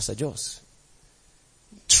 isinuko niya sa Diyos.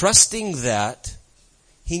 Trusting that,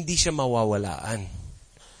 hindi siya mawawalaan.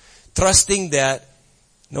 Trusting that,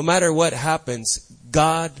 no matter what happens,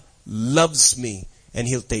 God loves me and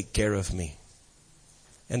He'll take care of me.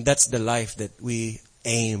 And that's the life that we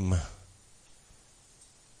aim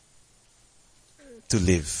to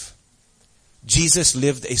live. Jesus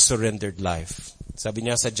lived a surrendered life. Sabi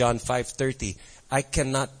niya sa John 5:30, I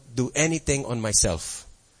cannot do anything on myself.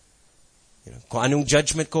 Kung anong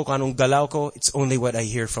judgment ko, kung anong galaw ko, it's only what I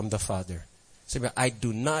hear from the Father. Sabi niya, I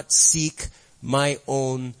do not seek my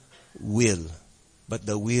own will, but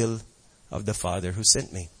the will of the Father who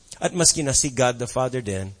sent me. At maski na si God the Father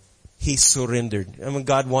then, He surrendered. I mean,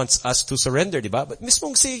 God wants us to surrender, di ba? But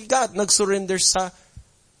mismong si God nag-surrender sa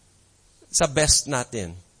best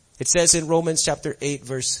natin. It says in Romans chapter 8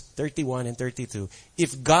 verse 31 and 32,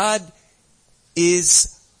 if God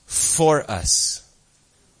is for us,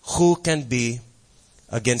 who can be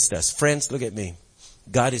against us? Friends, look at me.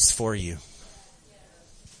 God is for you.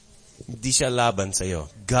 Hindi siya laban sa'yo.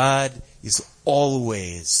 God is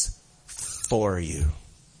always for you.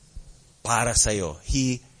 Para sa'yo.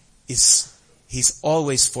 He's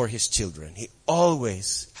always for His children. He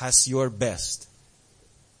always has your best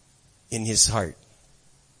in His heart.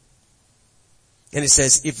 And it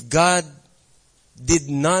says, if God did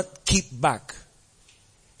not keep back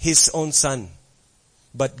His own Son,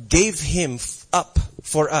 but gave Him up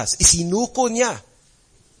for us, isinuko niya,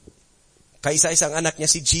 kaisa-isang anak niya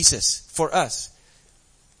si Jesus, for us.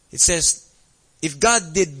 It says, if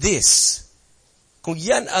God did this, kung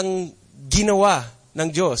yan ang ginawa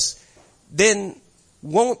ng Diyos, then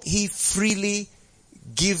won't He freely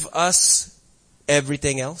give us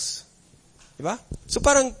everything else? Diba? So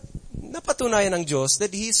parang napatunayan ng Diyos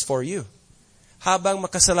that He is for you. Habang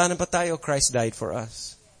makasalanan pa tayo, Christ died for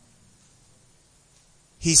us.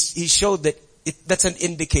 He showed that that's an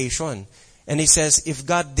indication. And He says, if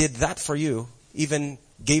God did that for you, even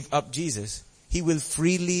gave up Jesus, He will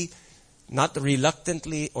freely, not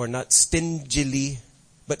reluctantly or not stingily,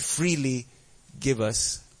 but freely give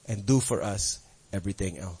us and do for us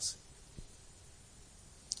everything else.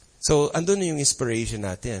 So, andun na yung inspiration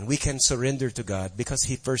natin. We can surrender to God because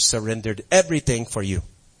He first surrendered everything for you.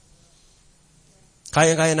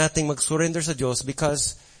 Kaya-kaya nating mag-surrender sa Diyos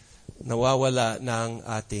because nawawala ng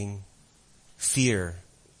ating fear.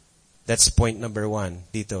 That's point number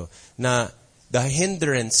 1 dito. Na the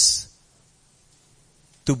hindrance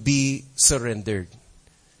to be surrendered.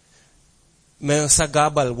 May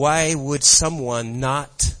sagabal, why would someone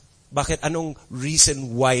not, bakit anong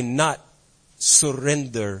reason why not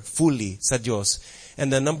surrender fully sa Diyos?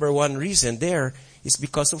 And the number 1 reason there is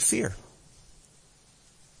because of fear.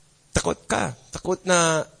 Takot ka. Takot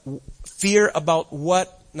na fear about what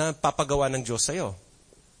na papagawa ng Diyos sa'yo.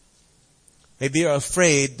 Maybe you're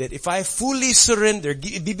afraid that if I fully surrender,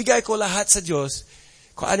 ibibigay ko lahat sa Diyos,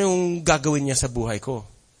 kung anong gagawin niya sa buhay ko.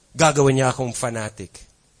 Gagawin niya akong fanatic.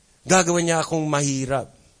 Gagawin niya akong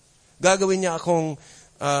mahirap. Gagawin niya akong,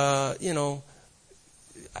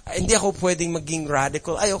 hindi ako pwedeng maging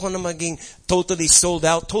radical. Ayoko na maging totally sold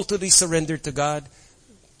out, totally surrendered to God.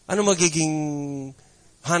 Ano magiging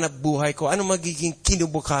hanap buhay ko? Ano magiging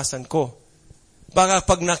kinubukasan ko? Baka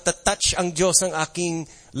pag natatouch ang Diyos ng aking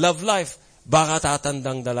love life, baka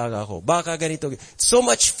tatandang dalaga ako. Baka ganito. So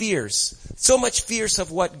much fears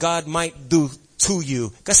of what God might do to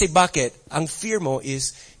you. Kasi bakit? Ang fear mo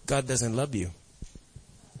is, God doesn't love you.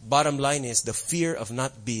 Bottom line is, the fear of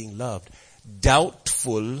not being loved.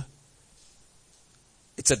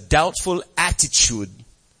 It's a doubtful attitude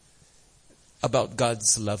about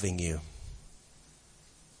God's loving you.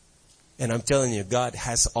 And I'm telling you, God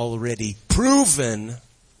has already proven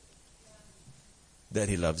that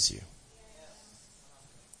He loves you.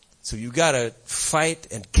 So you gotta fight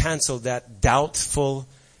and cancel that doubtful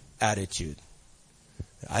attitude.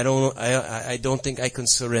 I don't think I can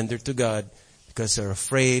surrender to God because they're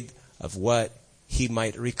afraid of what He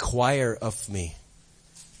might require of me.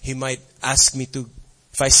 He might ask me to,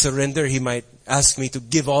 if I surrender, He might ask me to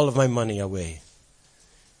give all of my money away.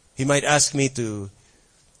 He might ask me to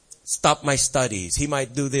stop my studies. He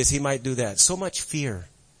might do this, He might do that. So much fear.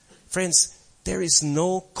 Friends, there is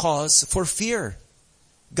no cause for fear.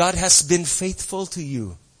 God has been faithful to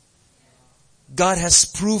you. God has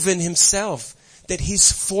proven Himself that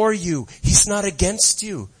He's for you. He's not against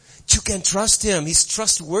you. You can trust Him. He's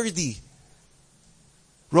trustworthy.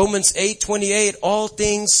 Romans 8:28, all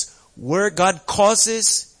things work, God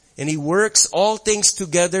causes and He works all things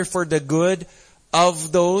together for the good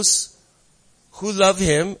of those who love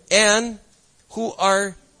Him and who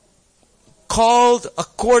are called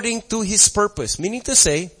according to His purpose. Meaning to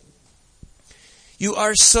say, you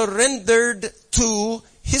are surrendered to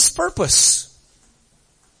His purpose.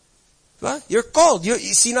 Diba? You're called.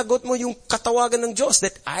 Sinagot mo yung katawagan ng Diyos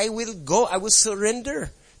that I will go, I will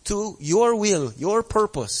surrender to your will, your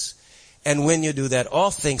purpose. And when you do that,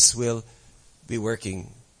 all things will be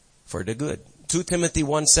working for the good. 2 Timothy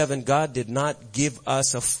 1:7, God did not give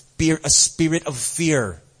us a spirit of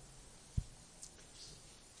fear,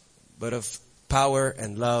 but of power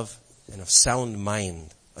and love and of sound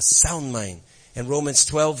mind. A sound mind. And Romans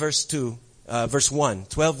 12 verse 1,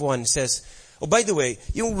 12:1 says, oh, by the way,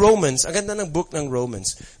 yung Romans, ang ganda ng book ng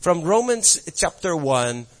Romans. From Romans chapter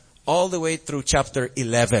 1 all the way through chapter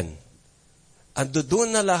 11. Ando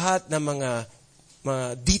doon na lahat ng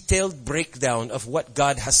mga detailed breakdown of what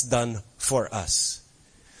God has done for us.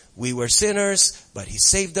 We were sinners, but He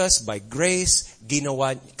saved us by grace.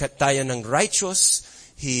 Ginawa tayo ng righteous.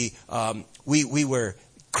 We were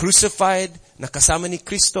crucified, nakasama ni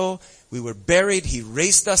Kristo. We were buried. He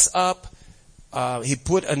raised us up. He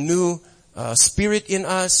put a new Spirit in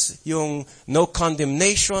us, yung no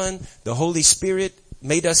condemnation. The Holy Spirit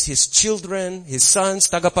made us His children, His sons,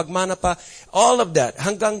 tagapagmana pa. All of that.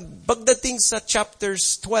 Hanggang pagdating sa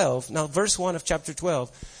chapters 12, now verse 1 of chapter 12,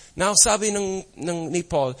 now sabi ni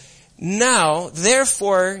Paul, ngayon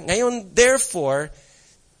therefore,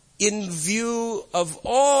 in view of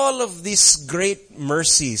all of these great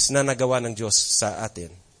mercies na nagawa ng Diyos sa atin,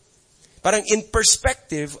 parang in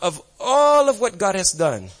perspective of all of what God has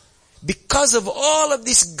done, because of all of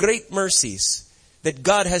these great mercies that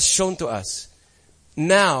God has shown to us,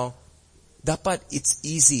 now, dapat it's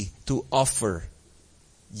easy to offer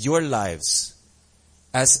your lives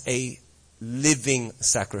as a living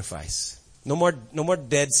sacrifice. No more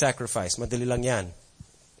dead sacrifice. Madali lang yan.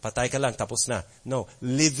 Patay ka lang, tapos na. No,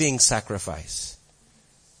 living sacrifice.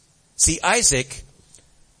 Si Isaac,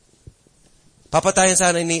 papatayan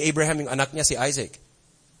sana ni Abraham yung anak niya si Isaac.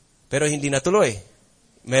 Pero hindi natuloy.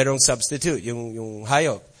 Merong substitute, yung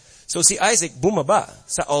hayop. So si Isaac bumaba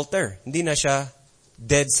sa altar. Hindi na siya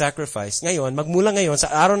dead sacrifice. Ngayon, magmula ngayon,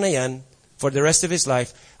 sa araw na yan, for the rest of his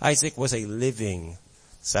life, Isaac was a living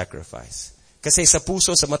sacrifice. Kasi sa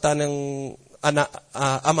puso, sa mata ng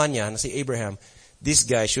ama niya, na si Abraham, this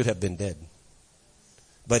guy should have been dead.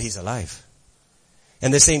 But he's alive.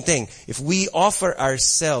 And the same thing, if we offer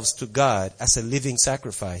ourselves to God as a living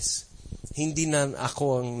sacrifice, hindi na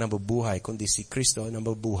ako ang nabubuhay, kundi si Kristo ang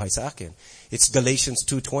nabubuhay sa akin. It's Galatians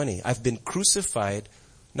 2:20. I've been crucified,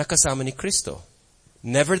 nakasama ni Kristo.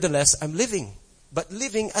 Nevertheless, I'm living. But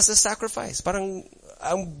living as a sacrifice. Parang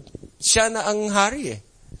siya na ang hari eh.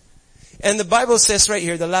 And the Bible says right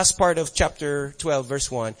here, the last part of chapter 12, verse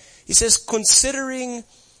 1, it says, considering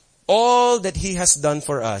all that He has done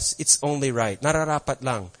for us, it's only right. Nararapat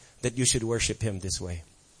lang that you should worship Him this way.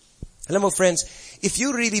 Alam mo friends, if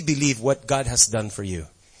you really believe what God has done for you,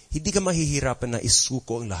 hindi ka mahihirapan na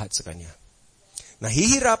isuko ang lahat sa Kanya.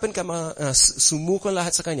 Nahihirapan ka sumuko ang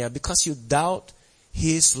lahat sa Kanya because you doubt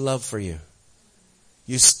His love for you.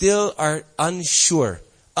 You still are unsure,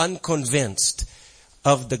 unconvinced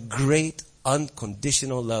of the great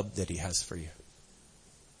unconditional love that He has for you.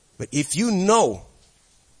 But if you know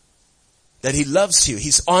that He loves you,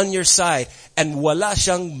 He's on your side, and wala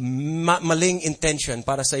siyang maling intention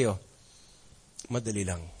para sa'yo, madali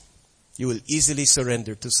lang. You will easily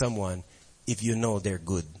surrender to someone if you know they're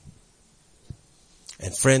good.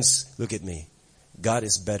 And friends, look at me. God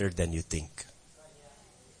is better than you think.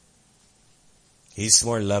 He's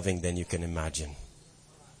more loving than you can imagine.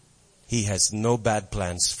 He has no bad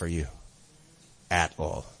plans for you at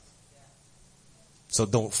all. So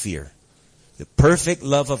don't fear. The perfect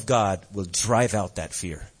love of God will drive out that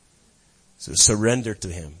fear. So surrender to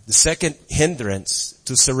Him. The second hindrance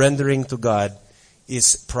to surrendering to God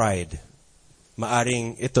is pride.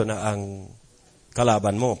 Maaring ito na ang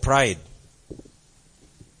kalaban mo. Pride.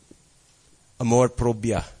 Amor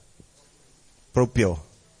propio.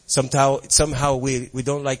 Somehow we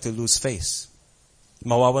don't like to lose face.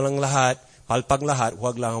 Mawawalang lahat, palpag lahat,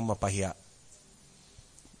 huwag lang akong mapahiya.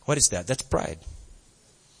 What is that? That's pride.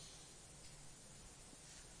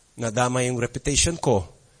 Nadama yung reputation ko.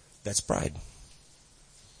 That's pride.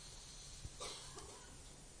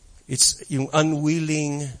 It's yung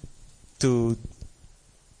unwilling to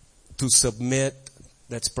submit.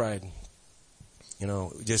 That's pride. You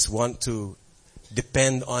know, just want to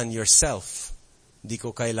depend on yourself. Di ko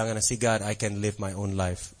kailangan na si God. I can live my own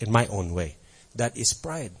life in my own way. That is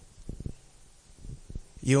pride.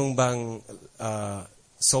 Yung bang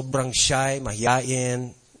sobrang shy,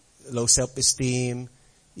 mahiyain, low self-esteem,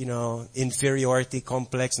 you know, inferiority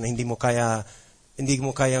complex na hindi mo kayang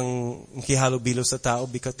kihalo-bilo sa tao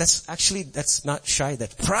because that's not shy,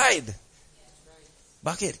 that's pride.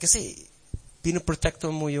 Bakit? Kasi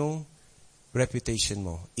pinoprotekto mo yung reputation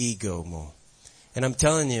mo, ego mo. And I'm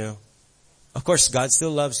telling you, of course, God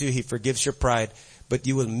still loves you. He forgives your pride, but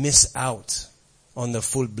you will miss out on the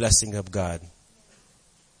full blessing of God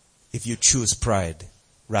if you choose pride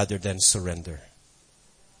rather than surrender.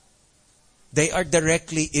 They are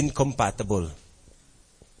directly incompatible.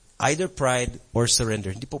 Either pride or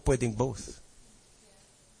surrender. Hindi po pwedeng both.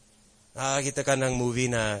 Nakakita ka ng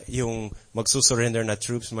movie na yung magsusurrender na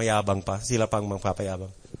troops, mayabang pa. Sila pang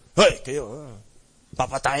magpapayabang. Hoy, kayo,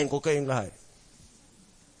 papatayin ko kayong lahat.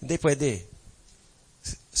 Hindi pwede.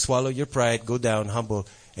 Swallow your pride, go down, humble,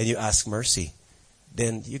 and you ask mercy.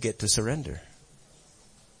 Then you get to surrender.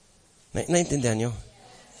 Naintindihan nyo?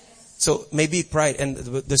 So maybe pride, and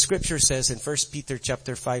the scripture says in 1 Peter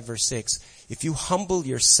chapter 5 verse 6, if you humble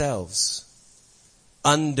yourselves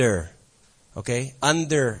under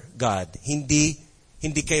God, hindi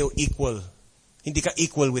kayo equal. Hindi ka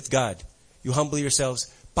equal with God. You humble yourselves,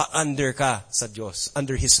 pa-under ka sa Diyos,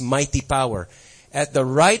 under His mighty power. At the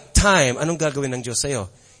right time, anong gagawin ng Diyos sa'yo?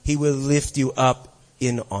 He will lift you up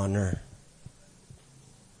in honor.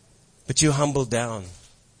 But you humble down.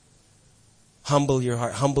 Humble your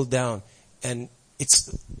heart. Humble down. And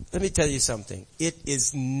let me tell you something. It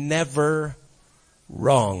is never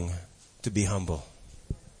wrong to be humble.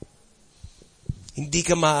 Hindi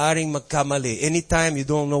ka maaaring magkamali. Anytime you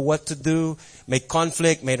don't know what to do, may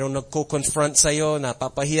conflict, mayroong nagko-confront sa'yo,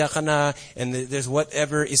 napapahiya ka na, and there's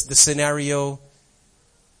whatever is the scenario,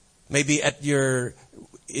 maybe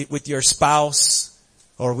with your spouse,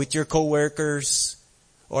 or with your coworkers,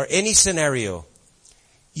 or any scenario,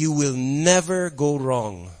 you will never go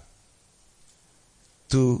wrong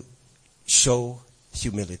to show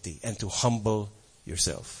humility and to humble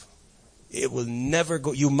yourself. It will never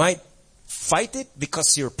go. You might fight it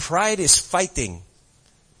because your pride is fighting.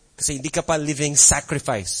 Kasi hindi ka pa living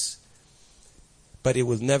sacrifice. But it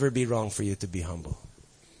will never be wrong for you to be humble.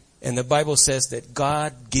 And the Bible says that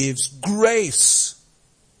God gives grace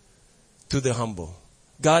to the humble.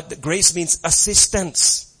 Grace means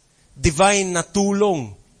assistance. Divine na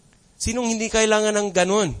tulong. Sinong hindi kailangan ng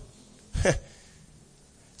ganun?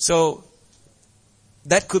 So,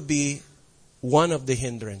 that could be one of the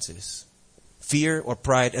hindrances. Fear or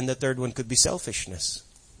pride. And the third one could be selfishness.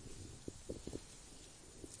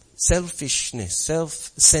 Selfishness.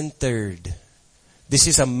 Self-centered. This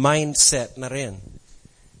is a mindset na rin.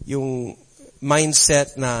 Yung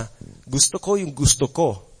mindset na gusto ko yung gusto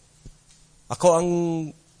ko. Ako ang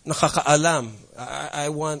nakakaalam. I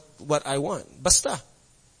want what I want. Basta.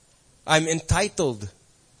 I'm entitled.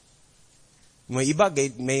 May iba,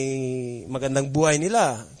 may magandang buhay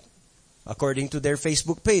nila. According to their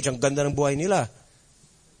Facebook page, ang ganda ng buhay nila.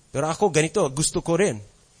 Pero ako, ganito, gusto ko rin.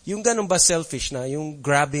 Yung ganun ba selfish na? Yung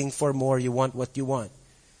grabbing for more, you want what you want.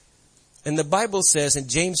 And the Bible says in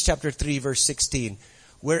James chapter 3 verse 16,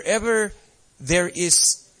 wherever there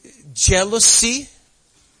is jealousy,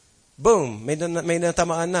 boom, may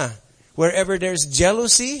natamaan na. Wherever there's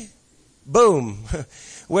jealousy, boom.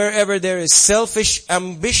 Wherever there is selfish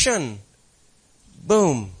ambition,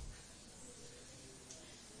 boom.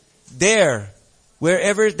 There,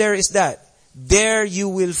 wherever there is that, there you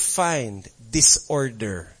will find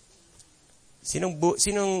disorder.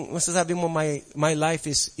 Sinong masasabi mo my life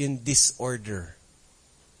is in disorder?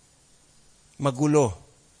 Magulo.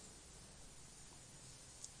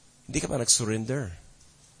 Hindi ka pa nag-surrender.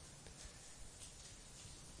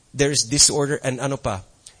 There is disorder and ano pa?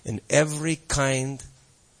 In every kind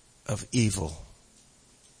of evil.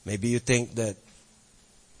 Maybe you think that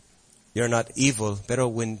you're not evil, pero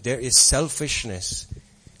when there is selfishness,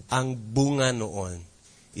 ang bunga noon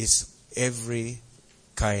is every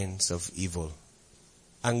kinds of evil.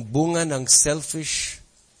 Ang bunga ng selfish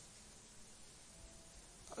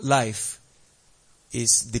life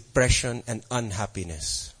is depression and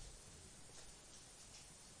unhappiness.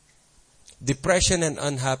 Depression and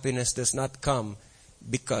unhappiness does not come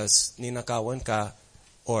because ninakawan ka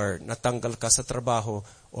or natanggal ka sa trabaho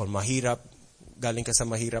or galing ka sa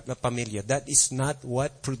mahirap na pamilya. That is not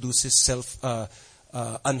what produces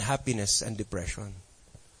unhappiness and depression.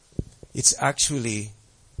 It's actually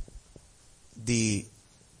the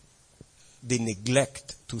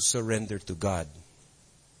neglect to surrender to God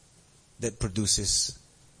that produces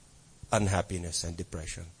unhappiness and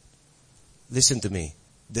depression. Listen to me.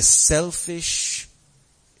 The selfish,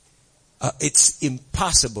 it's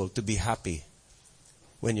impossible to be happy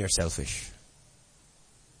when you're selfish.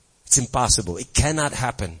 It's impossible. It cannot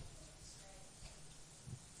happen.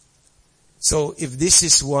 So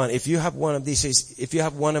if you have one of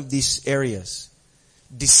these areas,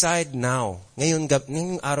 decide now.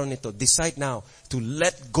 Ngayong araw nito, decide now to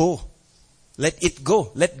let go. Let it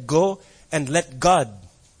go. Let go and let God.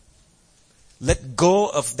 Let go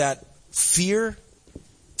of that fear,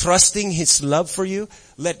 trusting His love for you.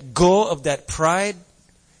 Let go of that pride.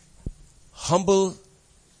 Humble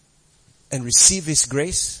and receive His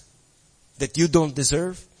grace that you don't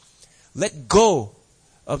deserve. Let go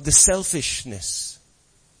of the selfishness.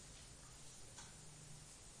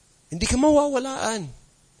 Hindi ka mawawalaan.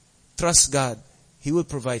 Trust God. He will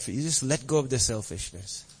provide for you. Just let go of the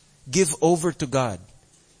selfishness. Give over to God.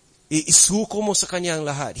 Isuko mo sa Kanya ang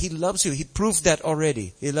lahat. He loves you. He proved that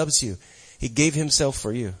already. He loves you. He gave Himself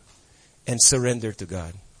for you. And surrender to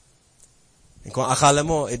God. And kung akala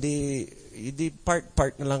mo, edi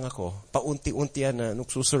part na lang ako. Paunti-unti yan na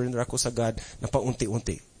nagsusurrender ako sa God na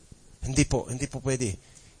paunti-unti. Hindi po pwede.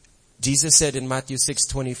 Jesus said in Matthew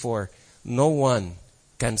 6:24, no one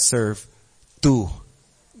can serve two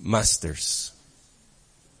masters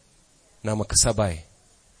na magkasabay.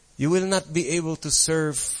 You will not be able to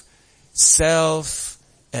serve self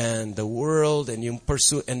and the world and yung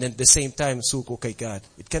pursue and then at the same time suko kay God.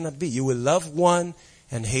 It cannot be. You will love one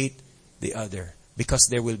and hate the other because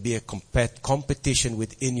there will be a competition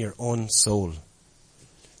within your own soul.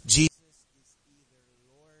 Jesus is either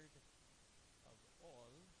Lord of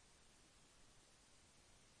all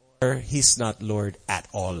or He's not Lord at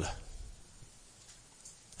all.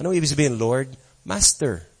 Ano ibig sabihin Lord?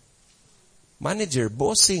 Master. Manager.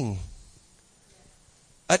 Bossing.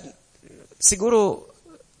 At siguro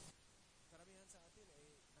karamihan sa atin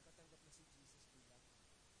ay nakatanggap na si Jesus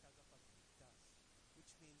bilang tagapagligtas.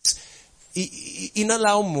 Which means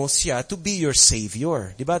inallow mo siya to be your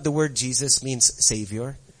Savior. Diba? The word Jesus means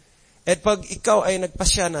Savior. At pag ikaw ay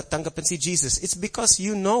nagpasya na tanggapin si Jesus, it's because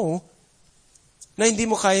you know na hindi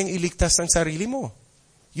mo kayang iligtas ng sarili mo.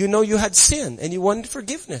 You know you had sin and you wanted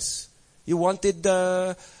forgiveness. You wanted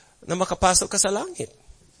na makapasok ka sa langit.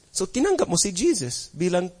 So tinanggap mo si Jesus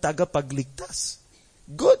bilang tagapagligtas.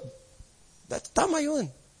 good. Tama yun.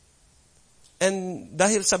 And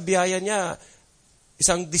dahil sa biyaya niya,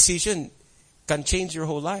 isang decision can change your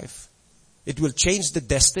whole life. It will change the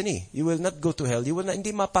destiny. You will not go to hell. You will not,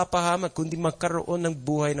 hindi mapapahamak, kundi magkaroon ng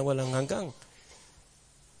buhay na walang hanggang.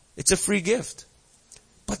 It's a free gift.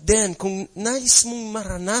 But then, kung nais mong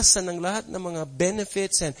maranasan ang lahat ng mga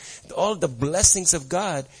benefits and all the blessings of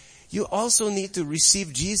God, you also need to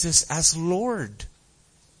receive Jesus as Lord.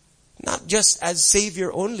 Not just as Savior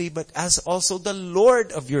only, but as also the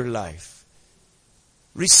Lord of your life.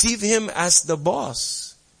 Receive Him as the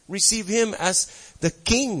boss. Receive Him as the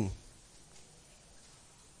King.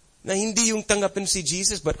 Na hindi yung tanggapin si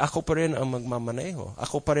Jesus, but ako pa rin ang magmamaneho.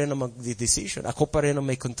 Ako pa rin ang magdidesisyon. Ako pa rin ang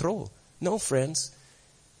may control. No, friends.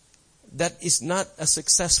 That is not a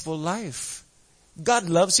successful life.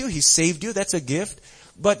 God loves you. He saved you. That's a gift.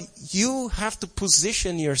 But you have to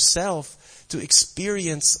position yourself to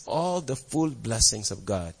experience all the full blessings of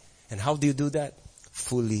God. And how do you do that?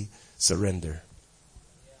 Fully surrender.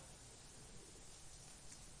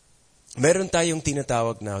 Meron tayong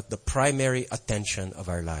tinatawag na the primary attention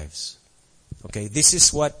of our lives. Okay, this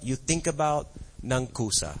is what you think about ng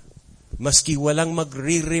kusa. Maski walang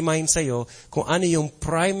magre-remind sa'yo kung ano yung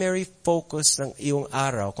primary focus ng iyong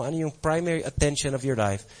araw, kung ano yung primary attention of your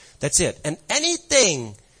life, that's it. And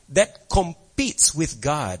anything that competes with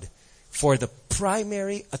God for the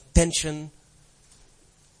primary attention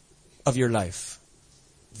of your life,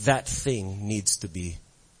 that thing needs to be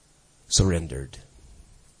surrendered.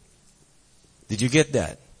 Did you get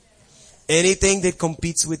that? Anything that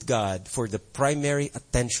competes with God for the primary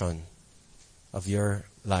attention of your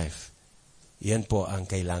life, yan po ang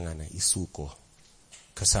kailangan na isuko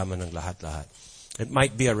kasama ng lahat-lahat. It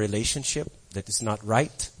might be a relationship that is not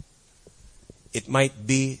right. It might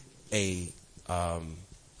be a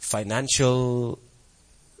financial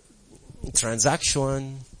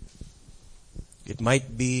transaction. It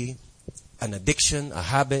might be an addiction, a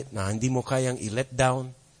habit na hindi mo kayang i-let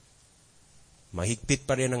down. Mahigpit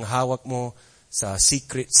pa rin ang hawak mo sa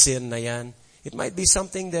secret sin na yan. It might be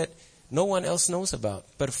something that no one else knows about.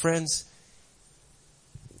 But friends,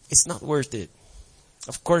 it's not worth it.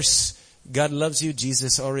 Of course, God loves you.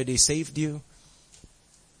 Jesus already saved you.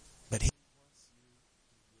 But He wants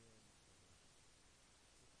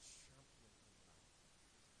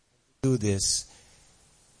you to do this.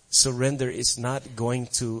 Surrender is not going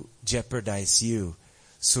to jeopardize you.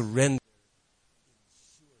 Surrender.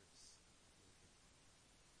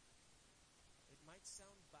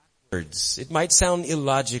 It might sound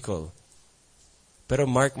illogical, pero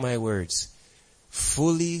mark my words,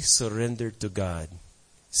 fully surrendered to God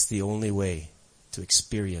is the only way to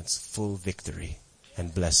experience full victory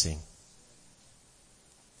and blessing.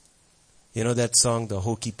 You know that song, the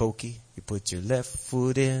Hokey Pokey? You put your left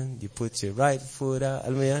foot in, you put your right foot out.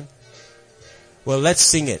 Alam mo yan? Well, let's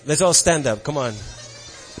sing it. Let's all stand up. Come on.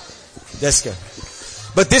 Let's go.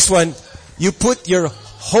 But this one, you put your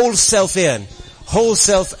whole self in. Whole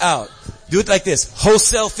self out. Do it like this. Whole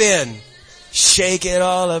self in. Shake it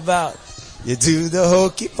all about. You do the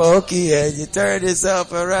hokey pokey and you turn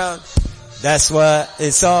yourself around. That's what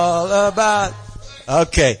it's all about.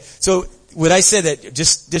 Okay. So when I say that,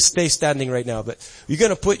 just stay standing right now. But you're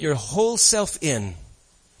going to put your whole self in.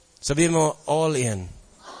 Sabihin mo, all in.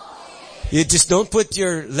 You just don't put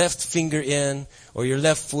your left finger in or your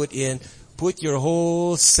left foot in. Put your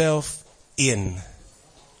whole self in.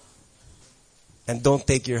 And don't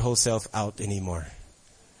take your whole self out anymore.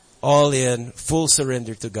 All in, full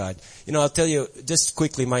surrender to God. You know, I'll tell you just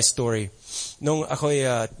quickly my story. Nung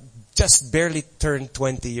ako'y just barely turned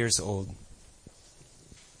 20 years old,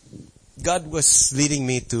 God was leading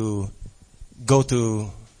me to go to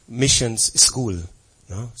missions school.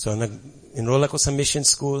 No? So nag-enroll ako sa mission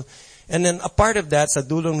school. And then a part of that, sa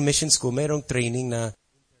dulong mission school, mayroong training na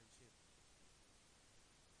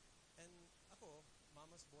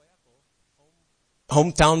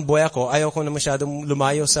hometown boy ako. Ayaw ko na masyadong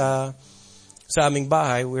lumayo sa aming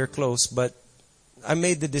bahay. We're close. But I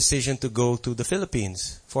made the decision to go to the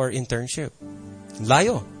Philippines for internship.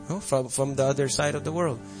 Layo. No? From the other side of the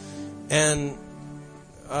world. And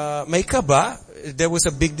may kaba. There was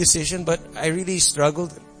a big decision, but I really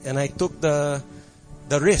struggled. And I took the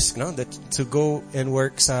risk, no, to go and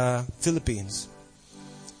work sa Philippines.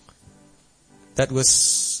 That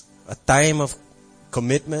was a time of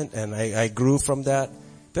commitment, and I grew from that.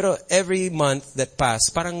 Pero every month that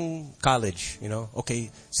passed, parang college, you know.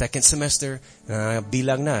 Okay, second semester,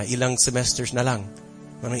 bilang na, ilang semesters na lang.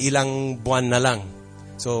 Parang ilang buwan na lang.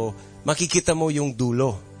 So, makikita mo yung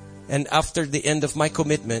dulo. And after the end of my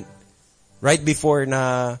commitment, right before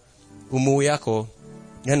na umuwi ako,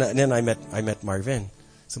 then I met Marvin.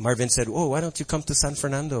 So Marvin said, "Oh, why don't you come to San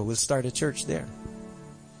Fernando? We'll start a church there."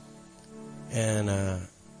 And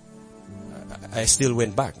I still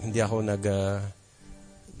went back. Hindi ako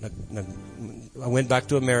I went back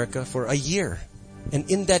to America for a year. And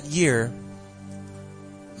in that year,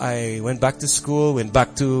 I went back to school, went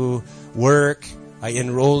back to work. I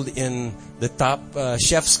enrolled in the top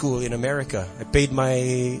chef school in America. I paid my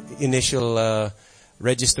initial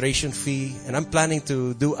registration fee, and I'm planning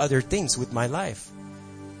to do other things with my life.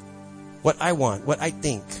 What I want, what I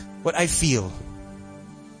think, what I feel.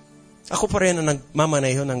 Ako pa rin ang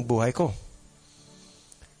nagmamaneho ng buhay ko.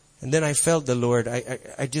 And then I felt the Lord,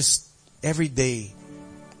 I just, every day,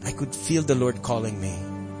 I could feel the Lord calling me.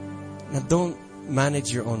 Now don't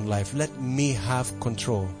manage your own life. Let me have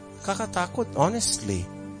control. Kakatakot, honestly.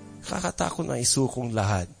 Kakatakot na isukong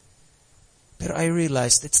lahat. Pero I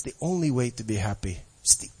realized it's the only way to be happy.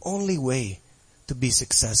 It's the only way to be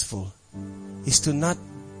successful. Is to not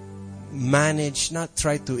manage, not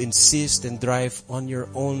try to insist and drive on your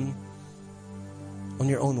own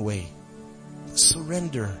way.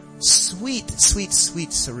 Surrender. Sweet, sweet,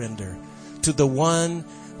 sweet surrender to the one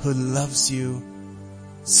who loves you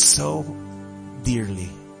so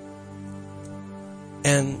dearly.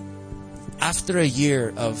 And after a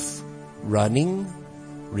year of running,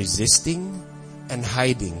 resisting, and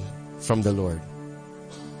hiding from the Lord,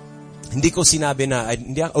 hindi ko sinabi na,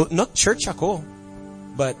 not church ako,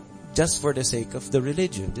 but just for the sake of the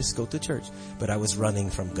religion, just go to church. But I was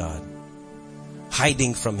running from God.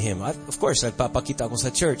 Hiding from Him. Of course, nagpapakita ako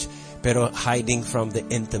sa church, pero hiding from the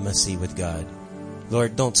intimacy with God.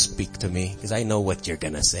 Lord, don't speak to me because I know what you're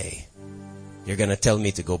gonna say. You're gonna tell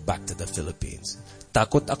me to go back to the Philippines.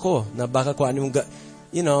 Takot ako na baka kung anong,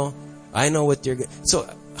 I know what you're so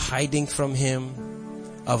hiding from Him,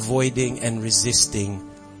 avoiding and resisting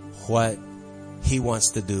what He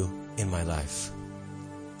wants to do in my life.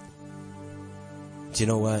 Do you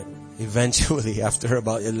know what? Eventually, after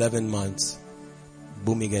about 11 months,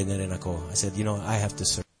 bumigay na rin ako. I said, I have to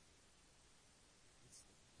serve.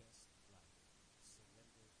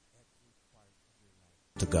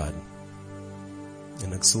 To God.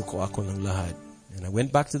 And nagsuko ako ng lahat. And I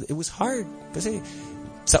went back it was hard. Kasi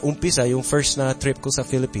sa umpisa, yung first na trip ko sa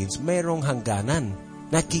Philippines, mayroong hangganan.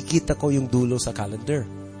 Nakikita ko yung dulo sa calendar.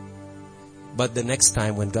 But the next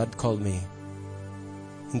time when God called me,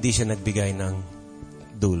 hindi siya nagbigay ng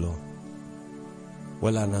dulo.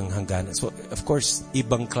 Wala nang hangganan. So, of course,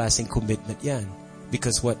 ibang klaseng commitment yan.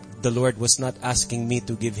 Because what the Lord was not asking me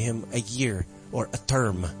to give Him a year or a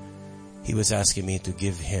term. He was asking me to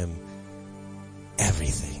give Him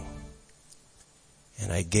everything.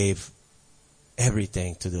 And I gave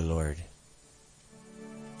everything to the Lord.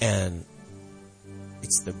 And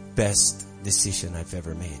it's the best decision I've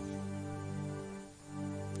ever made.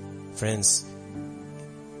 Friends,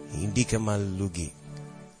 hindi ka malulugi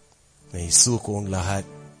na isuko ang lahat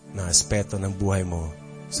na aspeto ng buhay mo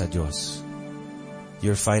sa Diyos.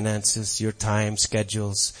 Your finances, your time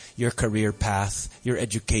schedules, your career path, your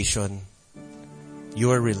education,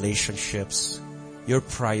 your relationships, your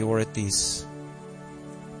priorities.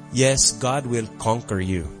 Yes, God will conquer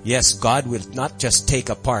you. Yes, God will not just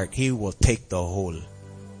take a part, He will take the whole.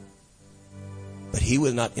 But He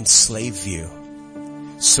will not enslave you.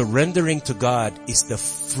 Surrendering to God is the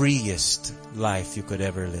freest life you could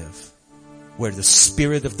ever live. Where the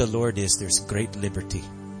Spirit of the Lord is, there's great liberty.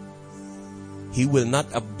 He will not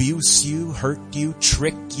abuse you, hurt you,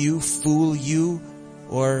 trick you, fool you,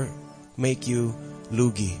 or make you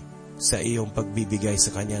lugi sa iyong pagbibigay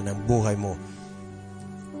sa Kanya ng buhay mo.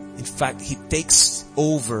 In fact, He takes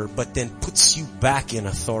over but then puts you back in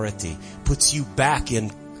authority, puts you back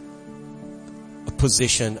in a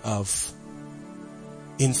position of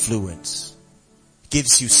influence.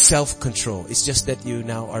 Gives you self-control. It's just that you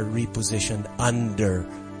now are repositioned under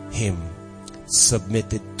Him,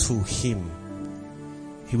 submitted to Him.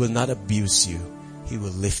 He will not abuse you. He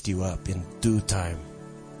will lift you up in due time.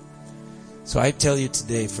 So I tell you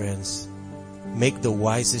today, friends, make the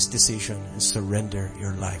wisest decision and surrender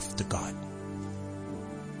your life to God.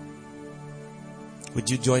 Would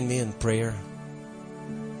you join me in prayer?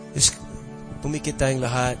 Just pumikit tayong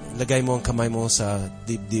lahat. Lagay mo ang kamay mo sa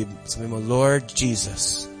dibdib. Sabi mo, Lord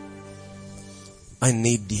Jesus, I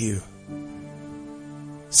need you.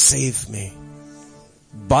 Save me.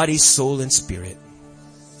 Body, soul, and spirit.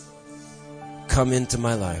 Come into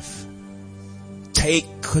my life. Take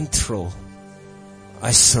control.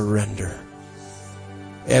 I surrender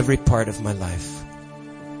every part of my life.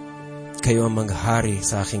 Kayo ang manghari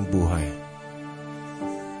sa aking buhay.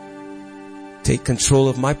 Take control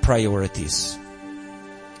of my priorities.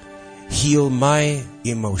 Heal my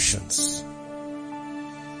emotions.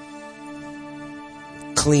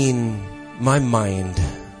 clean my mind.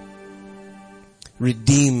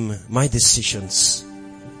 Redeem my decisions.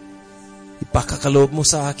 Ipakakaloob mo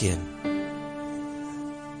sa akin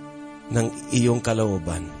ng iyong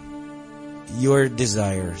kalooban. Your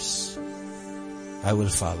desires, I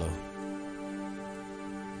will follow.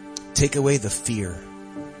 Take away the fear.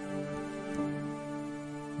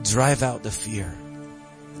 Drive out the fear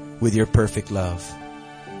with your perfect love.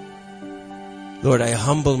 Lord, I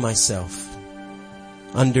humble myself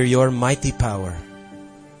under your mighty power.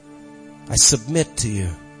 I submit to you.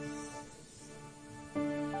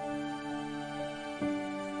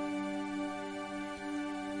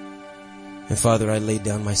 And Father, I lay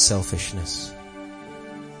down my selfishness.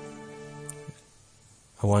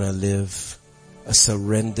 I want to live a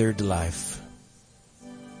surrendered life.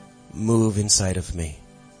 Move inside of me.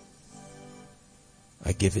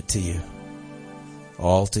 I give it to you.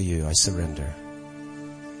 All to you, I surrender.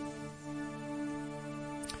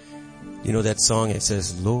 You know that song, it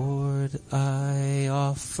says, Lord, I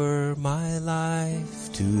offer my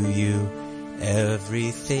life to you.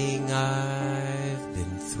 Everything I've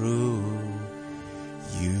been through,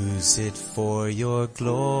 use it for your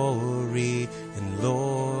glory. And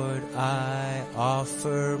Lord, I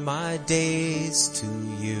offer my days to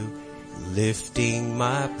you, lifting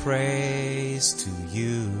my praise to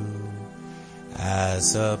you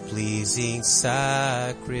as a pleasing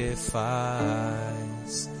sacrifice.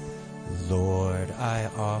 Lord, I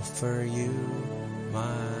offer you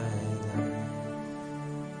my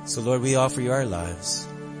life. So Lord, we offer you our lives,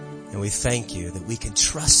 and we thank you that we can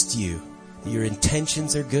trust you, that your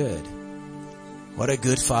intentions are good. What a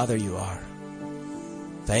good Father you are.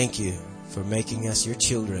 Thank you for making us your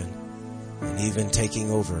children and even taking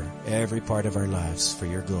over every part of our lives for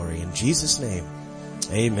your glory. In Jesus' name,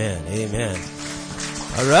 amen. Amen.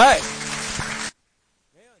 All right.